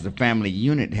as the family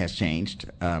unit has changed,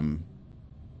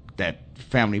 that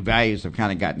family values have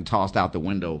kind of gotten tossed out the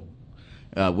window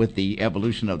with the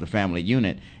evolution of the family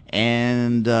unit.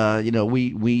 And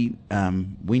we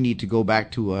need to go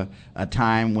back to a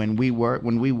time when we were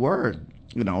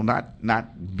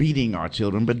not beating our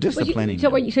children but disciplining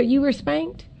them. So you were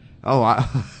spanked? Oh,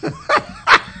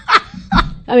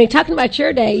 I mean, talking about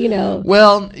your day,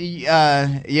 Well,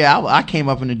 I came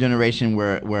up in a generation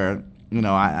where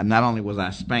I not only was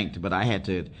I spanked, but I had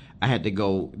to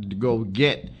go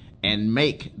get and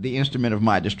make the instrument of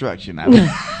my destruction. Yeah.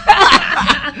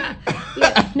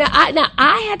 Now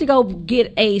I had to go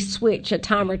get a switch a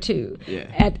time or two.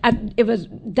 Yeah. It was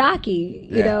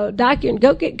Docky, Docky, and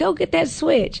go get that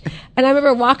switch. And I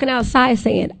remember walking outside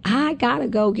saying, I gotta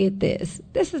go get this.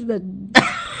 This is the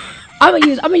I'm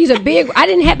gonna use a big. I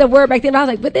didn't have the word back then, but I was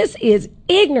like, but this is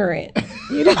ignorant,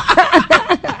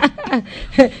 Yeah.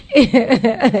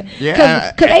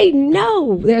 Because they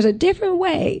know there's a different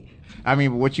way. I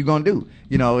mean, what you gonna do?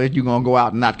 Is you gonna go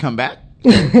out and not come back?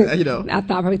 I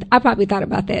probably thought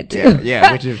about that too.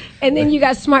 Yeah. Which is, and then you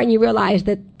got smart and you realized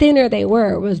the thinner they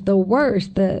were was the worse.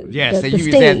 So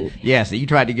you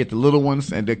tried to get the little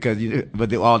ones, and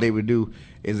but all they would do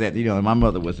is that my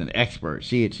mother was an expert.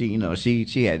 She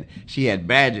had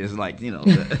badges like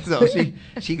so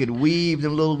she could weave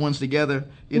them little ones together.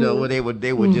 Where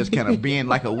they would just kind of bend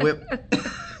like a whip.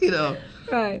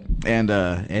 Right. And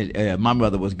my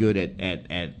mother was good at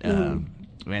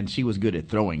and she was good at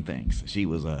throwing things. She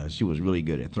was really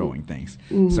good at throwing things.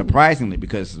 Surprisingly,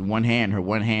 because her one hand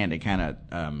had kind of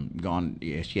gone.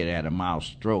 Yeah, she had a mild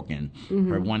stroke, and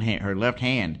her left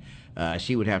hand,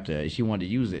 she wanted to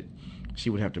use it. She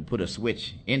would have to put a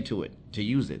switch into it to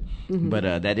use it, but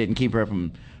that didn't keep her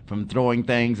from throwing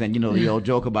things. And the old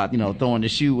joke about throwing the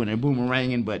shoe and a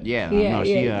boomeranging. But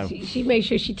she made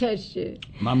sure she touched it.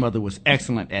 My mother was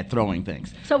excellent at throwing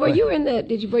things. So were you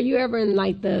ever in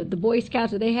like the Boy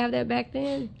Scouts? Did they have that back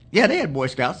then? Yeah, they had Boy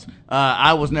Scouts.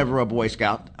 I was never a Boy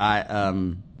Scout. We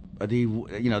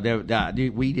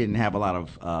didn't have a lot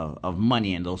of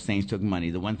money, and those things took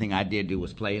money. The one thing I did do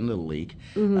was play in Little League.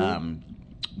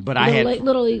 But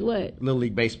Little League what? Little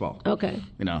League baseball. Okay.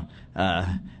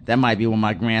 That might be when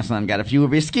my grandson got a few of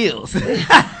his skills.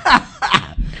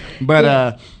 But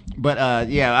I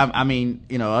mean,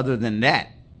 other than that,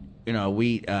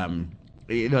 we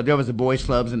there was the boys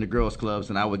clubs and the girls clubs,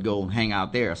 and I would go hang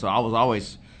out there. So I was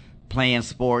always playing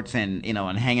sports and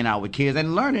and hanging out with kids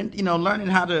and learning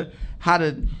how to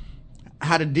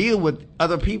how to deal with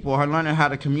other people, or learning how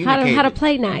to communicate, how to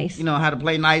play nice. How to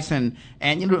play nice, and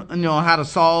how to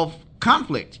solve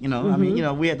conflict. I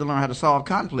mean, we had to learn how to solve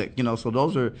conflict. So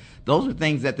those are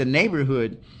things that the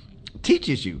neighborhood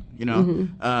teaches you.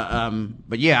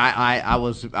 But yeah, I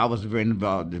was very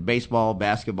involved in baseball,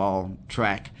 basketball,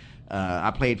 track.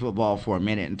 I played football for a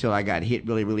minute until I got hit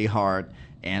really, really hard,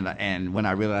 and when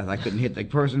I realized I couldn't hit the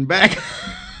person back.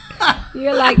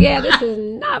 You're like, yeah, this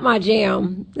is not my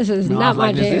jam. This is not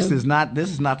my jam. This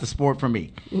is not the sport for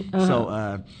me.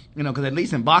 So, because at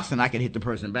least in boxing I could hit the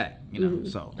person back.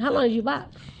 So. How long did you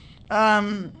box?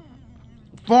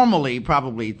 Formally,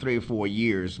 probably 3 or 4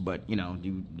 years, but you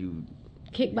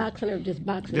kickboxing or just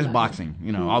boxing? Just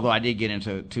boxing. Although I did get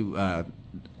into jiu-jitsu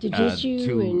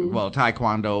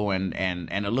taekwondo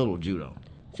and a little judo.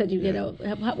 So you get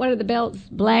what are the belts?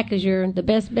 Black is the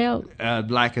best belt.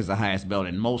 Black is the highest belt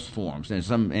in most forms, and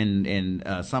some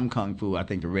kung fu, I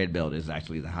think the red belt is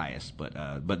actually the highest. But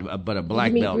a black belt.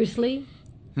 You meet Bruce Lee?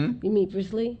 You meet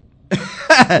Bruce Lee?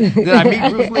 Did I meet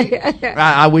Bruce Lee?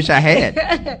 I wish I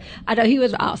had. I know he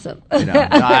was awesome.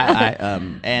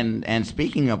 And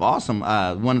speaking of awesome,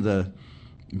 one of the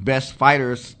best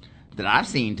fighters that I've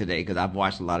seen today, because I've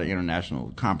watched a lot of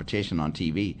international competition on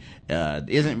TV,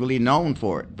 isn't really known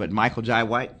for it, but Michael Jai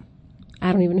White.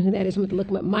 I don't even know who that is. I'm going to look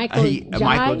him up. Michael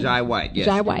Jai White. Yes.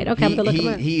 Jai White. Okay, I'm going to look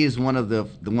him up. He is one of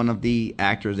the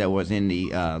actors that was in the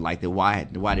the Why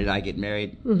Did I Get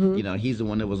Married? He's the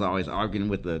one that was always arguing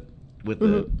with the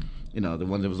the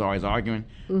one that was always arguing.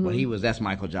 Well, that's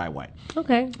Michael Jai White.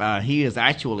 Okay. He is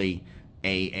actually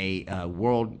a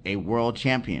world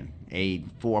champion. A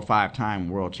 4 or 5 time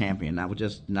world champion, not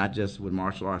just with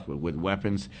martial arts, but with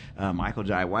weapons. Michael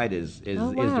Jai White is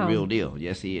the real deal.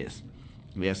 Yes, he is.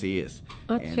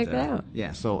 I'll check that out.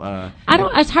 Yeah. So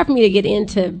It's hard for me to get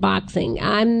into boxing.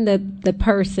 I'm the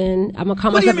person. I'm gonna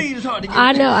call myself. What do you mean it's hard to get?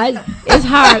 I know it's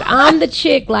hard. I'm the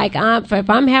chick. Like if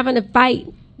I'm having a fight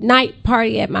night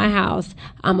party at my house,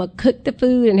 I'm gonna cook the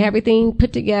food and everything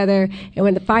put together. And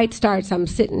when the fight starts, I'm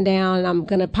sitting down and I'm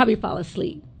gonna probably fall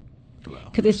asleep.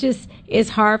 Because it's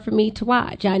hard for me to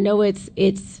watch. I know it's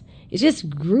just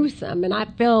gruesome, and I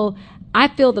feel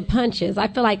the punches. I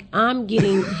feel like I'm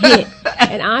getting hit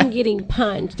and I'm getting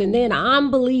punched, and then I'm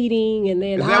bleeding, and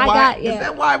then Is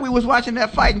that why we was watching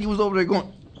that fight and you was over there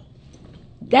going?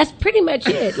 That's pretty much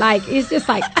it. Like, it's just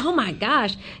like, oh my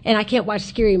gosh. And I can't watch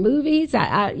scary movies. Trey,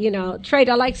 I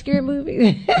like scary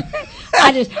movies.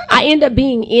 I end up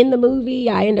being in the movie.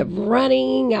 I end up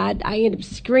running. I end up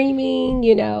screaming,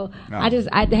 Oh.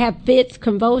 I have fits,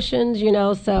 convulsions,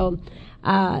 so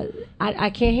I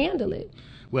can't handle it.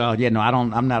 Well, yeah, no,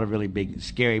 I'm not a really big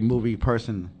scary movie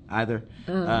person either.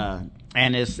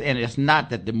 And it's not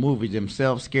that the movies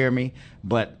themselves scare me,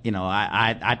 but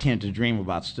I tend to dream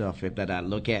about stuff that I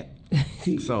look at.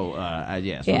 So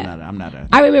yes, yeah. I'm not a.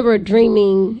 I remember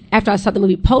dreaming after I saw the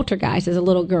movie Poltergeist as a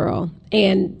little girl,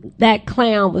 and that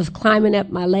clown was climbing up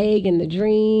my leg in the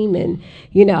dream, and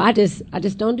I just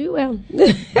don't do well.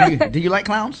 Do you like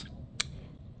clowns?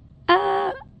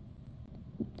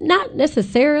 Not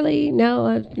necessarily.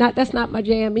 No, that's not my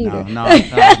jam either. No.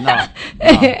 I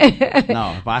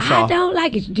don't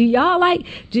like it. Do y'all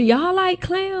like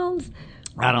clowns?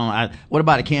 I don't. What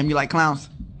about it, Kim? You like clowns?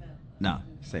 No.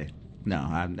 Say no.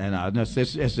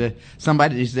 It's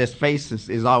somebody that's face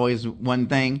is always one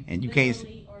thing, and you can't.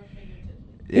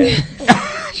 Yeah.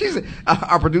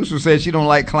 Our producer said she don't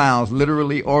like clowns,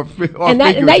 literally or figuratively. And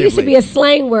that used to be a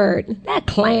slang word. That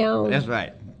clown. That's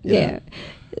right. Yeah.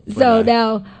 So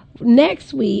now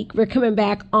next week we're coming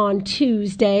back on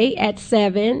Tuesday at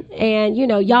 7, and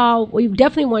y'all, we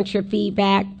definitely want your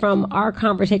feedback from our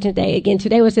conversation today. Again,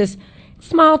 today was just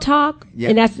small talk,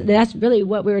 and that's really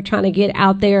what we were trying to get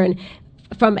out there, and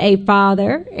from a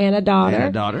father and a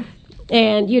daughter.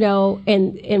 And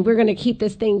and we're going to keep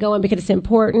this thing going because it's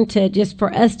important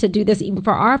for us to do this even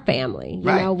for our family.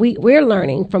 We're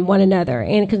learning from one another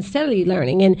and constantly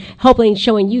learning, and hopefully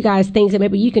showing you guys things that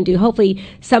maybe you can do. Hopefully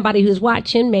somebody who's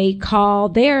watching may call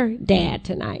their dad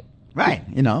tonight. Right,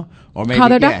 or maybe call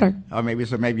their daughter, or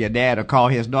maybe a dad will call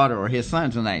his daughter or his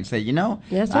son tonight and say,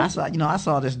 yes, I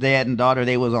saw this dad and daughter.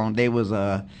 They was on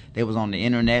the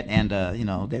internet, and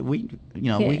that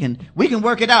we can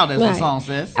work it out, as the song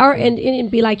says. Or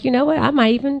and be like, I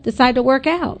might even decide to work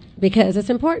out because it's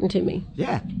important to me.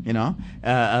 Yeah,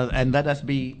 and let us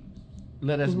be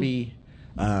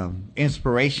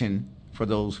inspiration for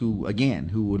those who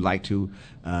would like to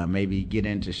maybe get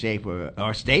into shape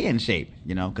or stay in shape,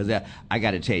 because I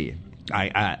got to tell you,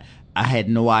 I had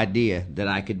no idea that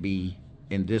I could be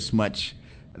in this much,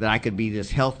 that I could be this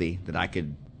healthy, that I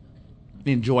could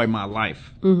enjoy my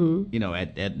life. You know,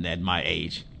 at my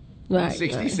age. Right.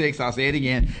 66. I'll say it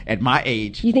again. At my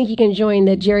age. You think you can join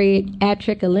the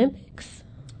geriatric Olympics?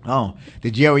 Oh,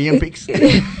 the Geriatrics.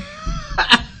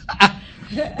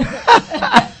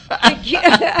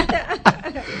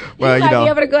 Well, you might be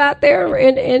able to go out there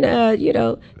and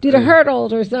do the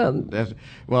hurdles or something.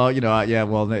 Well, yeah.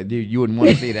 Well, you wouldn't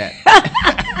want to see that.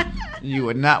 You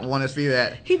would not want to see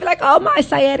that. He'd be like, "Oh, my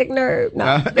sciatic nerve."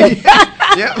 No.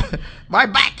 Yep. My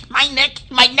back, my neck,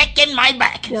 and my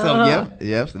back. So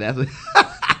yep. So that's.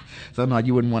 So no,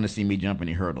 you wouldn't want to see me jump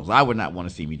any hurdles. I would not want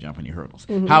to see me jump any hurdles.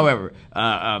 However,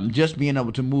 just being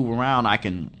able to move around, I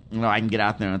can get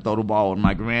out there and throw the ball with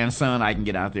my grandson. I can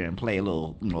get out there and play a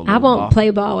little. I won't play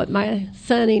ball with my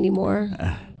son anymore.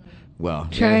 Well,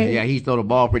 yeah, he throw the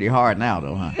ball pretty hard now,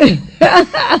 though, huh?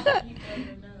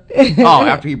 Oh,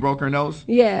 after he broke her nose?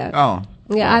 Yeah. Oh.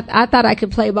 Yeah, I thought I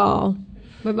could play ball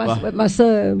with my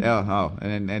son. Oh,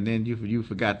 and then you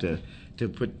forgot to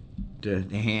put the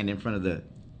hand in front of the.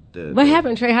 What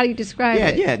happened, Trey? How do you describe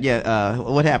it? Yeah.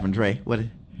 What happened, Trey?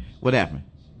 What happened?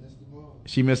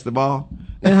 She missed the ball.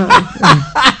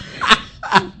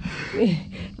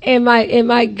 Am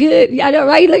I good? I know,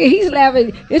 right? Look, he's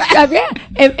laughing.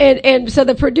 And so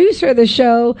the producer of the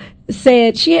show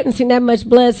said she hadn't seen that much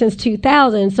blood since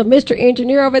 2000. So Mr.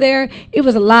 Engineer over there, it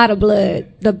was a lot of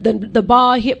blood. The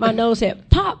ball hit my nose, said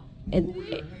pop, and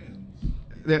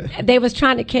they was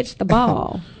trying to catch the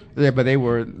ball. Yeah, but they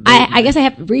were. I guess I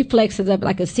have reflexes of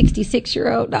like a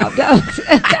 66-year-old. No,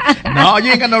 no,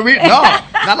 you ain't got no. No,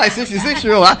 not like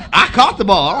 66-year-old. I caught the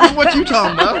ball. I don't know what you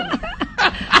talking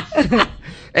about.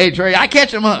 Hey, Trey, I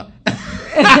catch him up.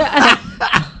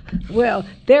 Well,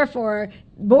 therefore,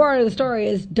 moral of the story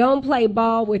is don't play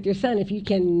ball with your son if you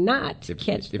cannot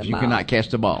catch the ball. If you cannot catch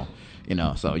the ball.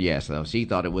 So she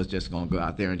thought it was just going to go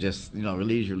out there and just,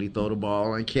 leisurely throw the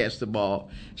ball and catch the ball.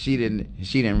 She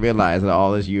didn't realize that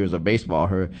all these years of baseball,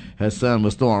 her son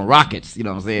was throwing rockets. You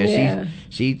know what I'm saying? Yeah.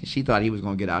 She thought he was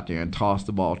going to get out there and toss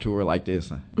the ball to her like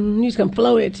this. He's going to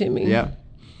float it to me. Yeah.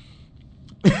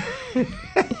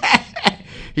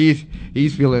 he's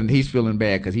feeling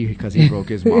bad because he broke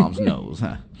his mom's nose,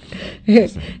 huh? Yeah,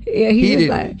 he's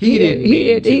like,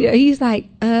 Did he?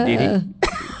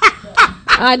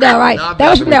 I know, right? That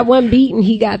was from that one beating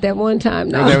he got that one time.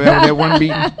 No. That one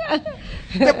beating.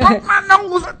 They broke my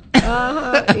nose.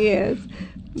 Yes.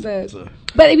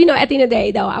 But at the end of the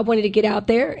day, though, I wanted to get out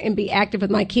there and be active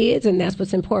with my kids, and that's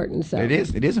what's important. So it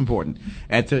is important,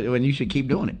 and you should keep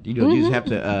doing it. You just have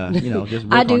to, just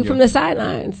work I do from the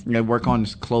sidelines. Work on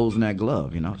closing that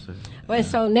glove, So. Well,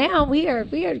 so now we are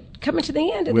coming to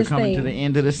the end of this thing. We're coming to the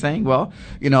end of this thing. Well,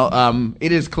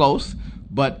 it is close,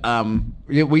 but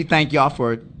we thank y'all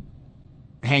for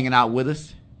hanging out with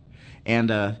us, and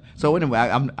so anyway,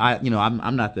 I'm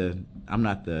not the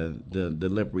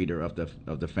lip reader of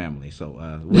the family. So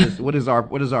what is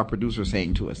our producer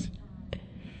saying to us?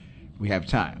 We have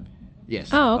time. Yes.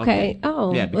 Oh, okay.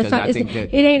 Oh, yeah, because I think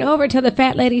it ain't over till the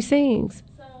fat lady sings.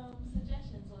 So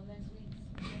suggestions on next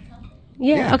week's topic.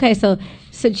 Yeah. Okay. So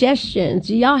suggestions.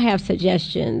 Do y'all have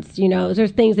suggestions? Is there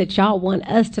things that y'all want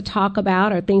us to talk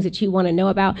about, or things that you want to know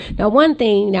about? Now, one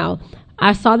thing.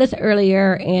 I saw this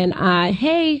earlier, and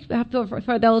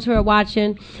for those who are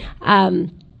watching.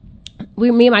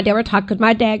 Me and my dad were talking because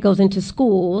my dad goes into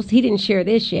schools. He didn't share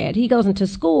this yet. He goes into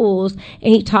schools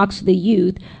and he talks to the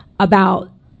youth about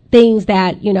things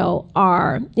that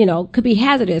are could be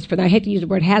hazardous for them. I hate to use the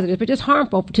word hazardous, but just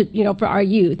harmful to for our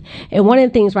youth. And one of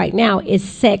the things right now is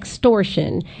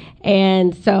sextortion.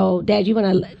 And so, Dad, you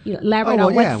want to elaborate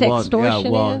on what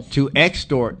sextortion is? To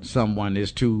extort someone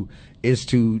is to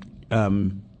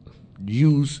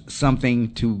use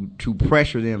something to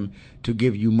pressure them to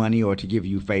give you money or to give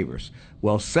you favors.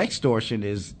 Well, sextortion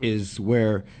is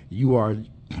where you are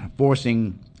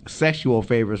forcing sexual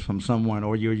favors from someone,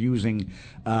 or you're using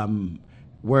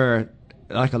where,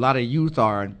 like a lot of youth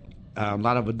are, a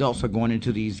lot of adults are going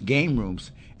into these game rooms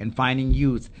and finding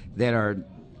youth that are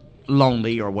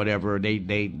lonely or whatever.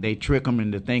 They trick them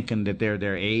into thinking that they're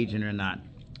their age and they're not.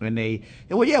 And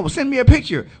send me a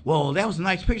picture. Well, that was a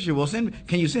nice picture. Well,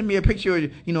 can you send me a picture?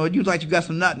 You like you got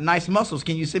some nice muscles.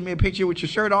 Can you send me a picture with your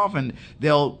shirt off? And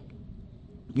they'll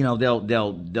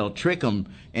trick them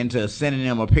into sending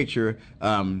them a picture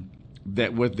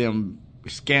that with them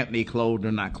scantily clothed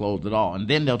or not clothed at all. And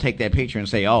then they'll take that picture and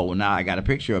say, oh, well, now I got a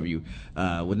picture of you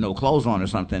with no clothes on or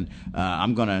something.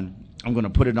 I'm gonna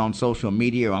put it on social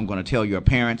media, or I'm gonna tell your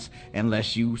parents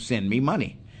unless you send me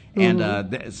money. And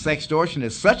sextortion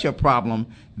is such a problem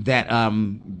that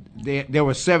there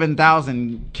were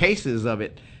 7,000 cases of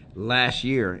it last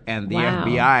year, and the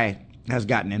FBI has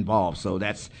gotten involved. So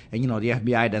that's, and the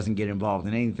FBI doesn't get involved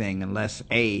in anything unless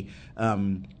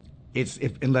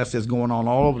unless it's going on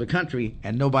all over the country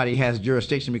and nobody has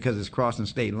jurisdiction because it's crossing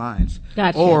state lines,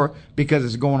 Gotcha. or because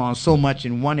it's going on so much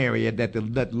in one area that the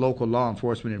local law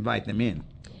enforcement invite them in.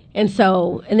 And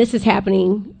so, and this is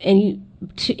happening in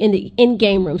the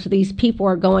in-game room. So these people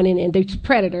are going in, and these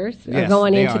predators are Yes,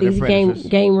 going they into are. They're these predators.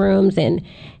 game rooms and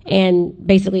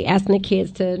basically asking the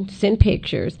kids to send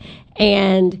pictures.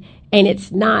 And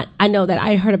it's not. I know that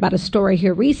I heard about a story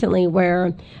here recently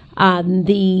where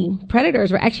the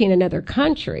predators were actually in another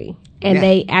country, and Yeah.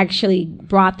 they actually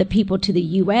brought the people to the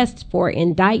U.S. for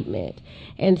indictment.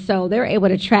 And so they're able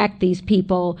to track these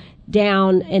people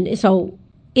down. And so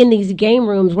in these game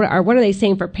rooms, what are they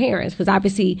saying for parents? Because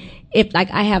obviously, if like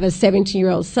I have a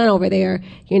 17-year-old son over there,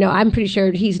 I'm pretty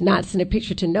sure he's not sending a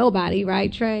picture to nobody,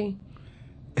 right, Trey?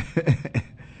 He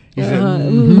said,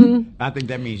 Mm-hmm. I think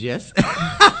that means yes.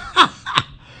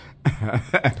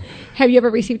 Have you ever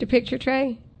received a picture,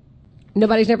 Trey?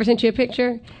 Nobody's never sent you a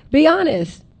picture? Be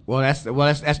honest. Well,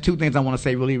 that's two things I want to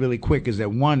say really, really quick. Is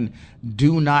that one,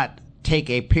 do not take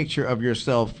a picture of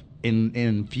yourself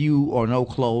in few or no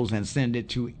clothes and send it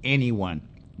to anyone,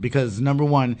 because number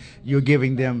one, you're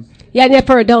giving them. Yeah, and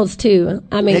for adults too.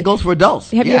 I mean, It goes for adults.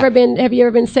 Have you ever been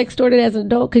sextorted as an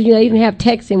adult? Because you didn't have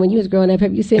texting when you was growing up.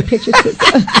 Have you sent pictures?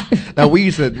 Now we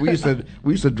used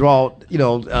to draw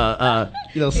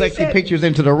sexy pictures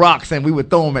into the rocks and we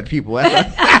would throw them at people.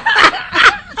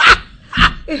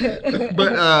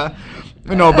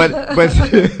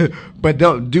 But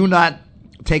do not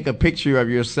take a picture of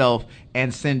yourself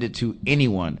and send it to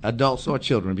anyone, adults or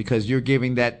children, because you're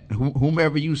giving that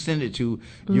whomever you send it to,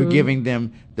 you're giving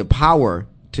them the power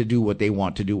to do what they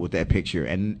want to do with that picture,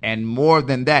 and more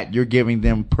than that, you're giving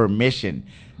them permission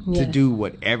to Yes. do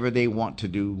whatever they want to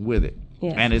do with it.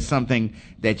 Yes. And it's something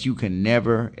that you can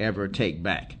never ever take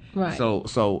back. Right.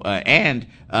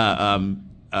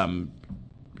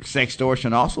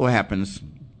 Sextortion also happens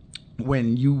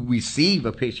when you receive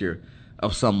a picture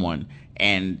of someone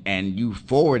and you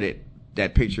forward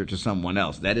that picture to someone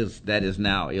else. That is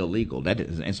now illegal. That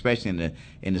is, especially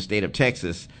in the state of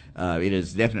Texas, it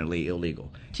is definitely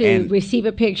illegal to receive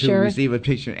a picture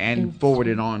and forward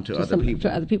it on to other people.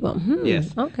 To other people.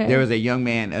 Yes. Okay. There was a young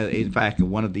man. In fact, in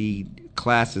one of the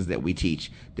classes that we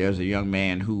teach, there's a young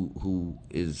man who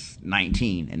is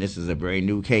 19, and this is a very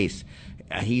new case.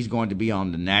 He's going to be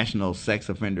on the National Sex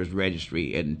Offenders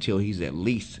Registry until he's at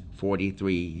least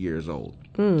 43 years old.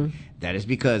 That is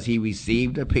because he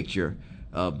received a picture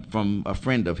from a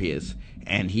friend of his,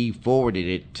 and he forwarded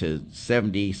it to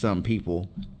 70-some people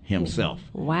himself.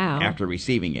 Wow. After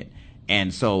receiving it.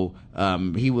 And so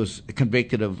he was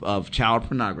convicted of child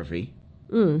pornography,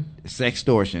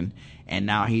 sextortion, and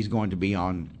now he's going to be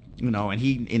on,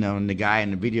 and the guy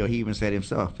in the video, he even said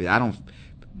himself, I don't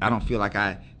feel like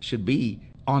I should be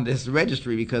on this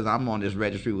registry because I'm on this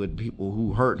registry with people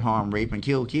who hurt, harm, rape, and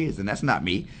kill kids, and that's not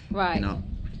me. Right.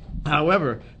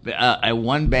 However, a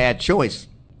one bad choice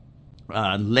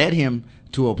led him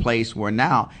to a place where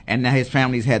now his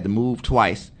family's had to move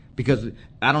twice, because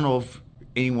I don't know if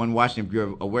anyone watching, if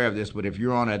you're aware of this, but if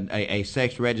you're on a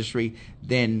sex registry,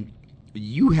 then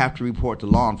you have to report to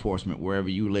law enforcement wherever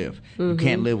you live. You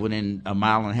can't live within a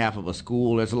mile and a half of a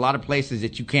school. There's a lot of places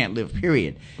that you can't live,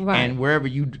 period. Right. And wherever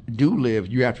you do live,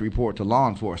 you have to report to law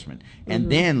enforcement.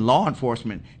 And then law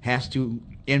enforcement has to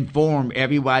inform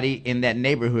everybody in that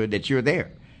neighborhood that you're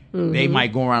there. They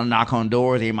might go around and knock on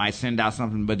doors. They might send out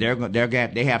something, but they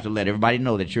have to let everybody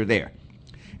know that you're there.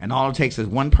 And all it takes is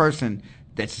one person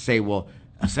that's to say, well,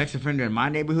 a sex offender in my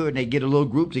neighborhood, and they get a little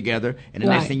group together, and the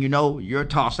next thing you know, you're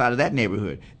tossed out of that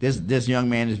neighborhood. This young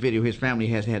man in this video, his family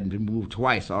has had to move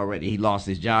twice already. He lost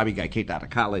his job. He got kicked out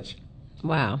of college.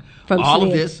 Wow. All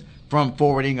of this from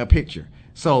forwarding a picture.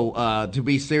 So to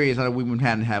be serious, I know we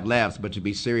wouldn't have laughs, but to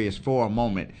be serious for a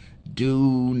moment,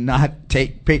 do not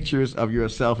take pictures of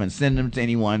yourself and send them to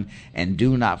anyone, and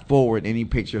do not forward any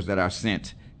pictures that are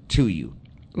sent to you.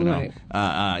 Right.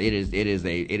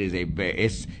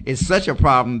 It's such a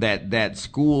problem that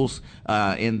schools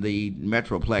in the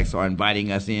Metroplex are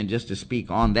inviting us in just to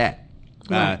speak on that.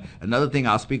 Another thing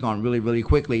I'll speak on really, really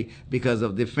quickly, because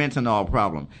of the fentanyl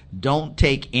problem. Don't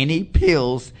take any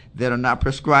pills that are not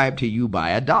prescribed to you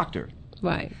by a doctor.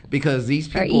 Right. Because these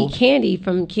people, or eat candy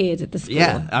from kids at the school.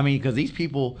 Yeah, I mean, because these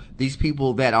people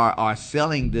that are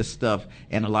selling this stuff,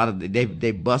 and a lot of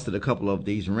they busted a couple of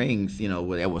these rings,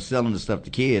 where they were selling the stuff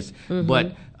to kids.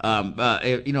 But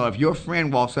if your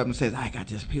friend walks up and says, "I got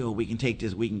this pill, we can take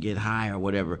this, we can get high or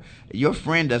whatever," your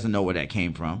friend doesn't know where that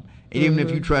came from. And even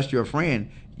if you trust your friend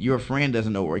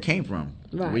doesn't know where it came from.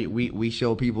 Right. We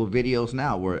show people videos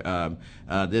now where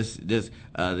the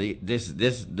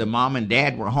mom and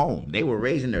dad were home. They were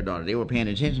raising their daughter. They were paying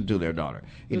attention to their daughter.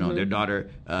 Their daughter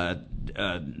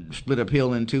split a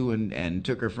pill in two and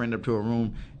took her friend up to a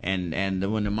room.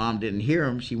 And when the mom didn't hear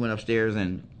him, she went upstairs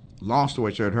and, long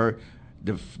story short,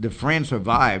 the friend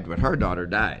survived, but her daughter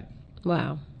died.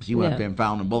 Wow. She went up there and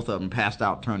found them, both of them passed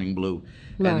out, turning blue.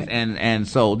 Right. And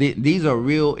so these are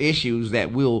real issues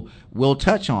that we'll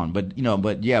touch on. But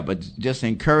just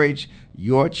encourage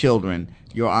your children,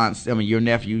 your aunts, your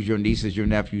nephews, your nieces, your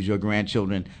nephews, your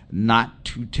grandchildren, not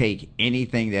to take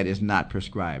anything that is not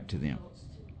prescribed to them.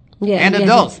 Yeah, and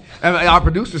adults. Our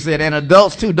producer said, and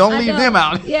adults too. Don't leave them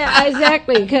out. Yeah,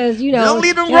 exactly. Because don't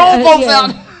leave them grown folks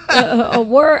out.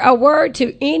 a word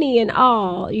to any and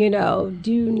all.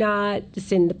 Do not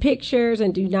send the pictures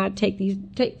and do not take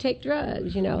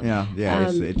drugs.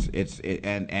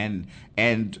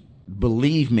 And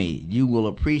because me, you will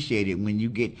appreciate it when you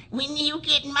get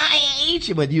my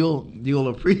age. But you'll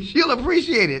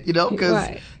appreciate it.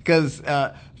 Because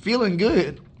feeling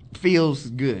good feels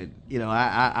good.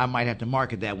 I might have to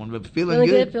market that one, but feeling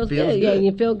good feels good. Yeah,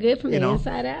 you feel good from the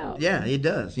inside out. Yeah, it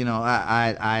does.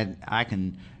 I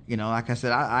can. Like I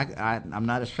said, I'm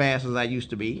not as fast as I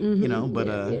used to be. But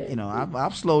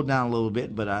I've slowed down a little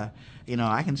bit. But I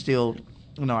can still.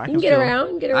 I can get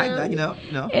around.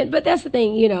 But that's the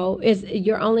thing. Is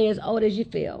you're only as old as you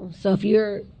feel. So if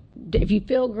you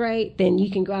feel great, then you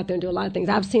can go out there and do a lot of things.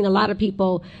 I've seen a lot of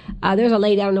people. There's a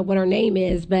lady, I don't know what her name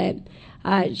is, but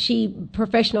she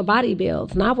professional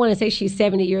bodybuilds, and I want to say she's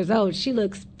 70 years old. She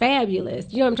looks fabulous.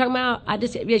 You know what I'm talking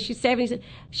about? She's 70.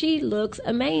 She looks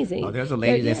amazing. Oh, there's a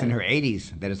lady that's in her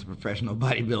 80s that is a professional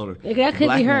bodybuilder. That could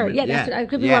be her. Woman. That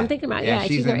could be what I'm thinking about. Yeah,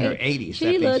 she's in her 80s.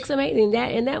 She looks amazing.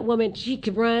 That woman, she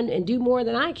could run and do more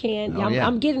than I can.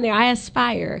 I'm getting there. I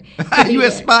aspire. You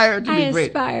aspire to be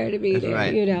great. I aspire to be there.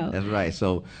 Right. That's right.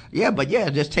 So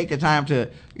just take the time to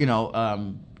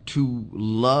to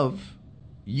love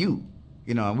you.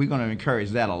 And we're going to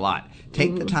encourage that a lot.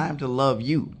 Take the time to love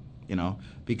you,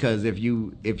 because if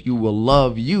you will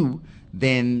love you,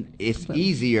 then it's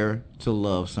easier to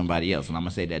love somebody else. And I'm going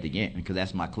to say that again because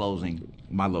that's my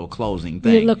little closing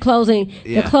thing. The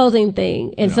closing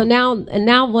thing. And so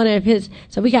now one of his,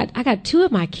 I got two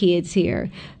of my kids here.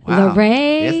 Wow.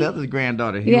 Lorraine. That's the other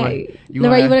granddaughter. Lorraine, you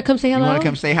want to come say hello? You want to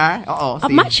come say hi?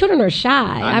 My children are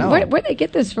shy. Where'd they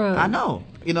get this from? I know.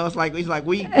 It's like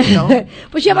we.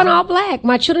 But you have on all black.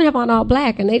 My children have on all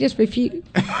black, and they just refuse.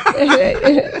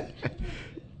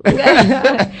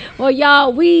 Well,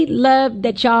 y'all, we love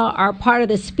that y'all are part of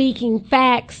the Speaking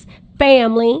Facts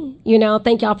family.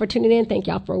 Thank y'all for tuning in. Thank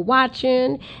y'all for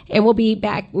watching. And we'll be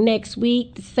back next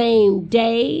week, the same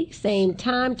day, same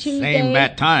time, Tuesday. Same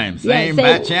bat time, same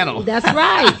bat channel. That's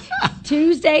right.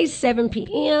 Tuesday, 7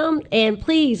 p.m. And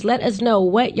please let us know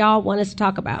what y'all want us to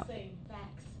talk about.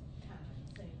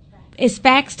 It's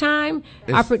facts time.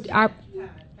 Same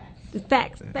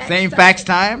facts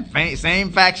time,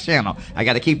 same facts channel. I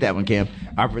got to keep that one, Kim.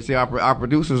 Our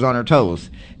producer's on her toes.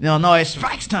 No, it's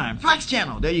facts time, facts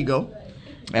channel. There you go.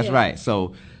 That's right.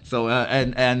 So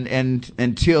and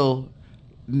until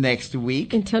next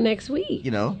week.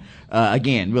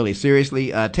 Again, really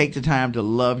seriously, take the time to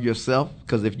love yourself,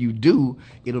 because if you do,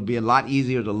 it'll be a lot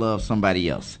easier to love somebody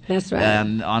else. That's right.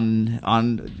 And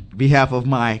on behalf of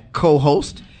my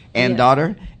co-host and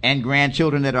daughter and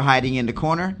grandchildren that are hiding in the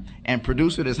corner, and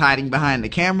producer that's hiding behind the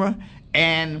camera,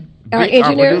 and our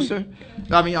engineer.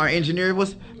 Our engineer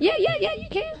was. Yeah, you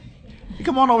can.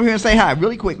 Come on over here and say hi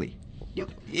really quickly.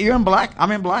 You're in black.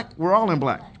 I'm in black. We're all in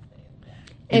black.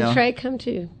 And Trey, come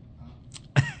too.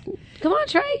 Come on,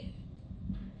 Trey.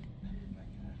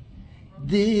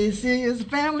 This is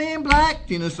Family in Black.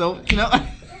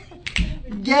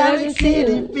 Galaxy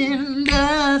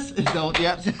Defenders.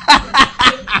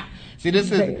 See,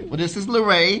 this is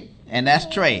Lorraine, and that's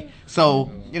Trey. So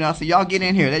y'all get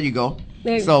in here. There you go.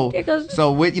 We're it's a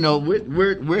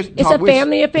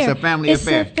family affair. It's a family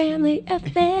affair. It's a family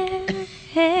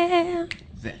affair.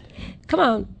 Come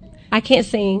on, I can't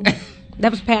sing. That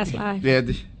was past life.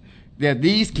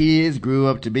 These kids grew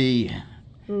up to be.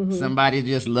 Somebody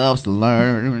just loves to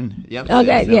learn. Yep.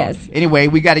 Okay, yes. Anyway,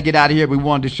 we got to get out of here. We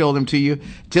wanted to show them to you.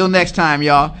 Till next time,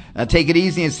 y'all. Take it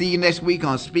easy and see you next week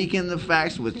on Speaking the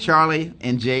Facts with Charlie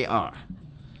and JR.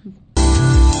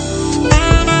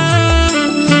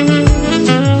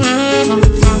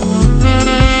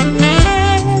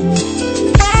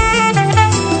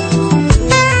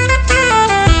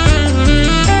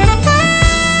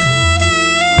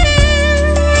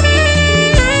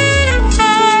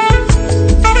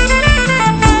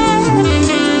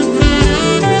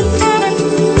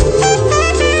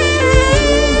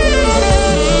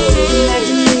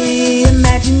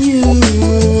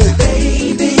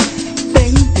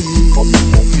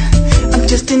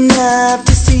 enough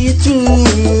to see it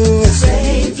through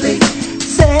safely,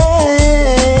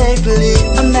 safely.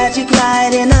 A magic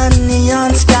light in a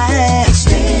neon sky.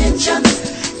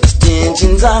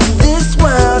 Extensions of this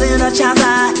world in a child's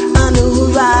eye. A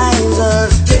new horizon.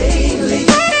 Daily,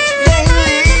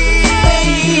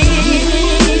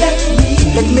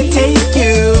 let me take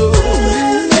you.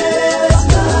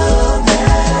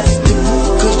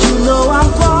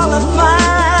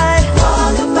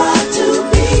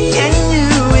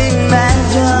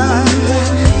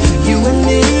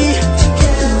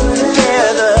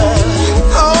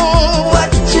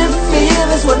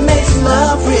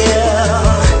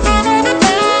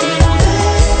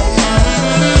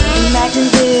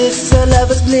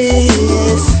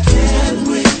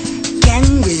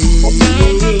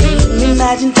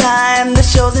 Imagine time that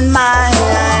shows in mine.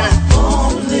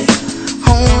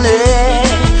 Only,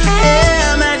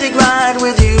 yeah, magic ride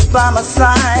with you by my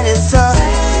side. It's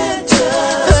a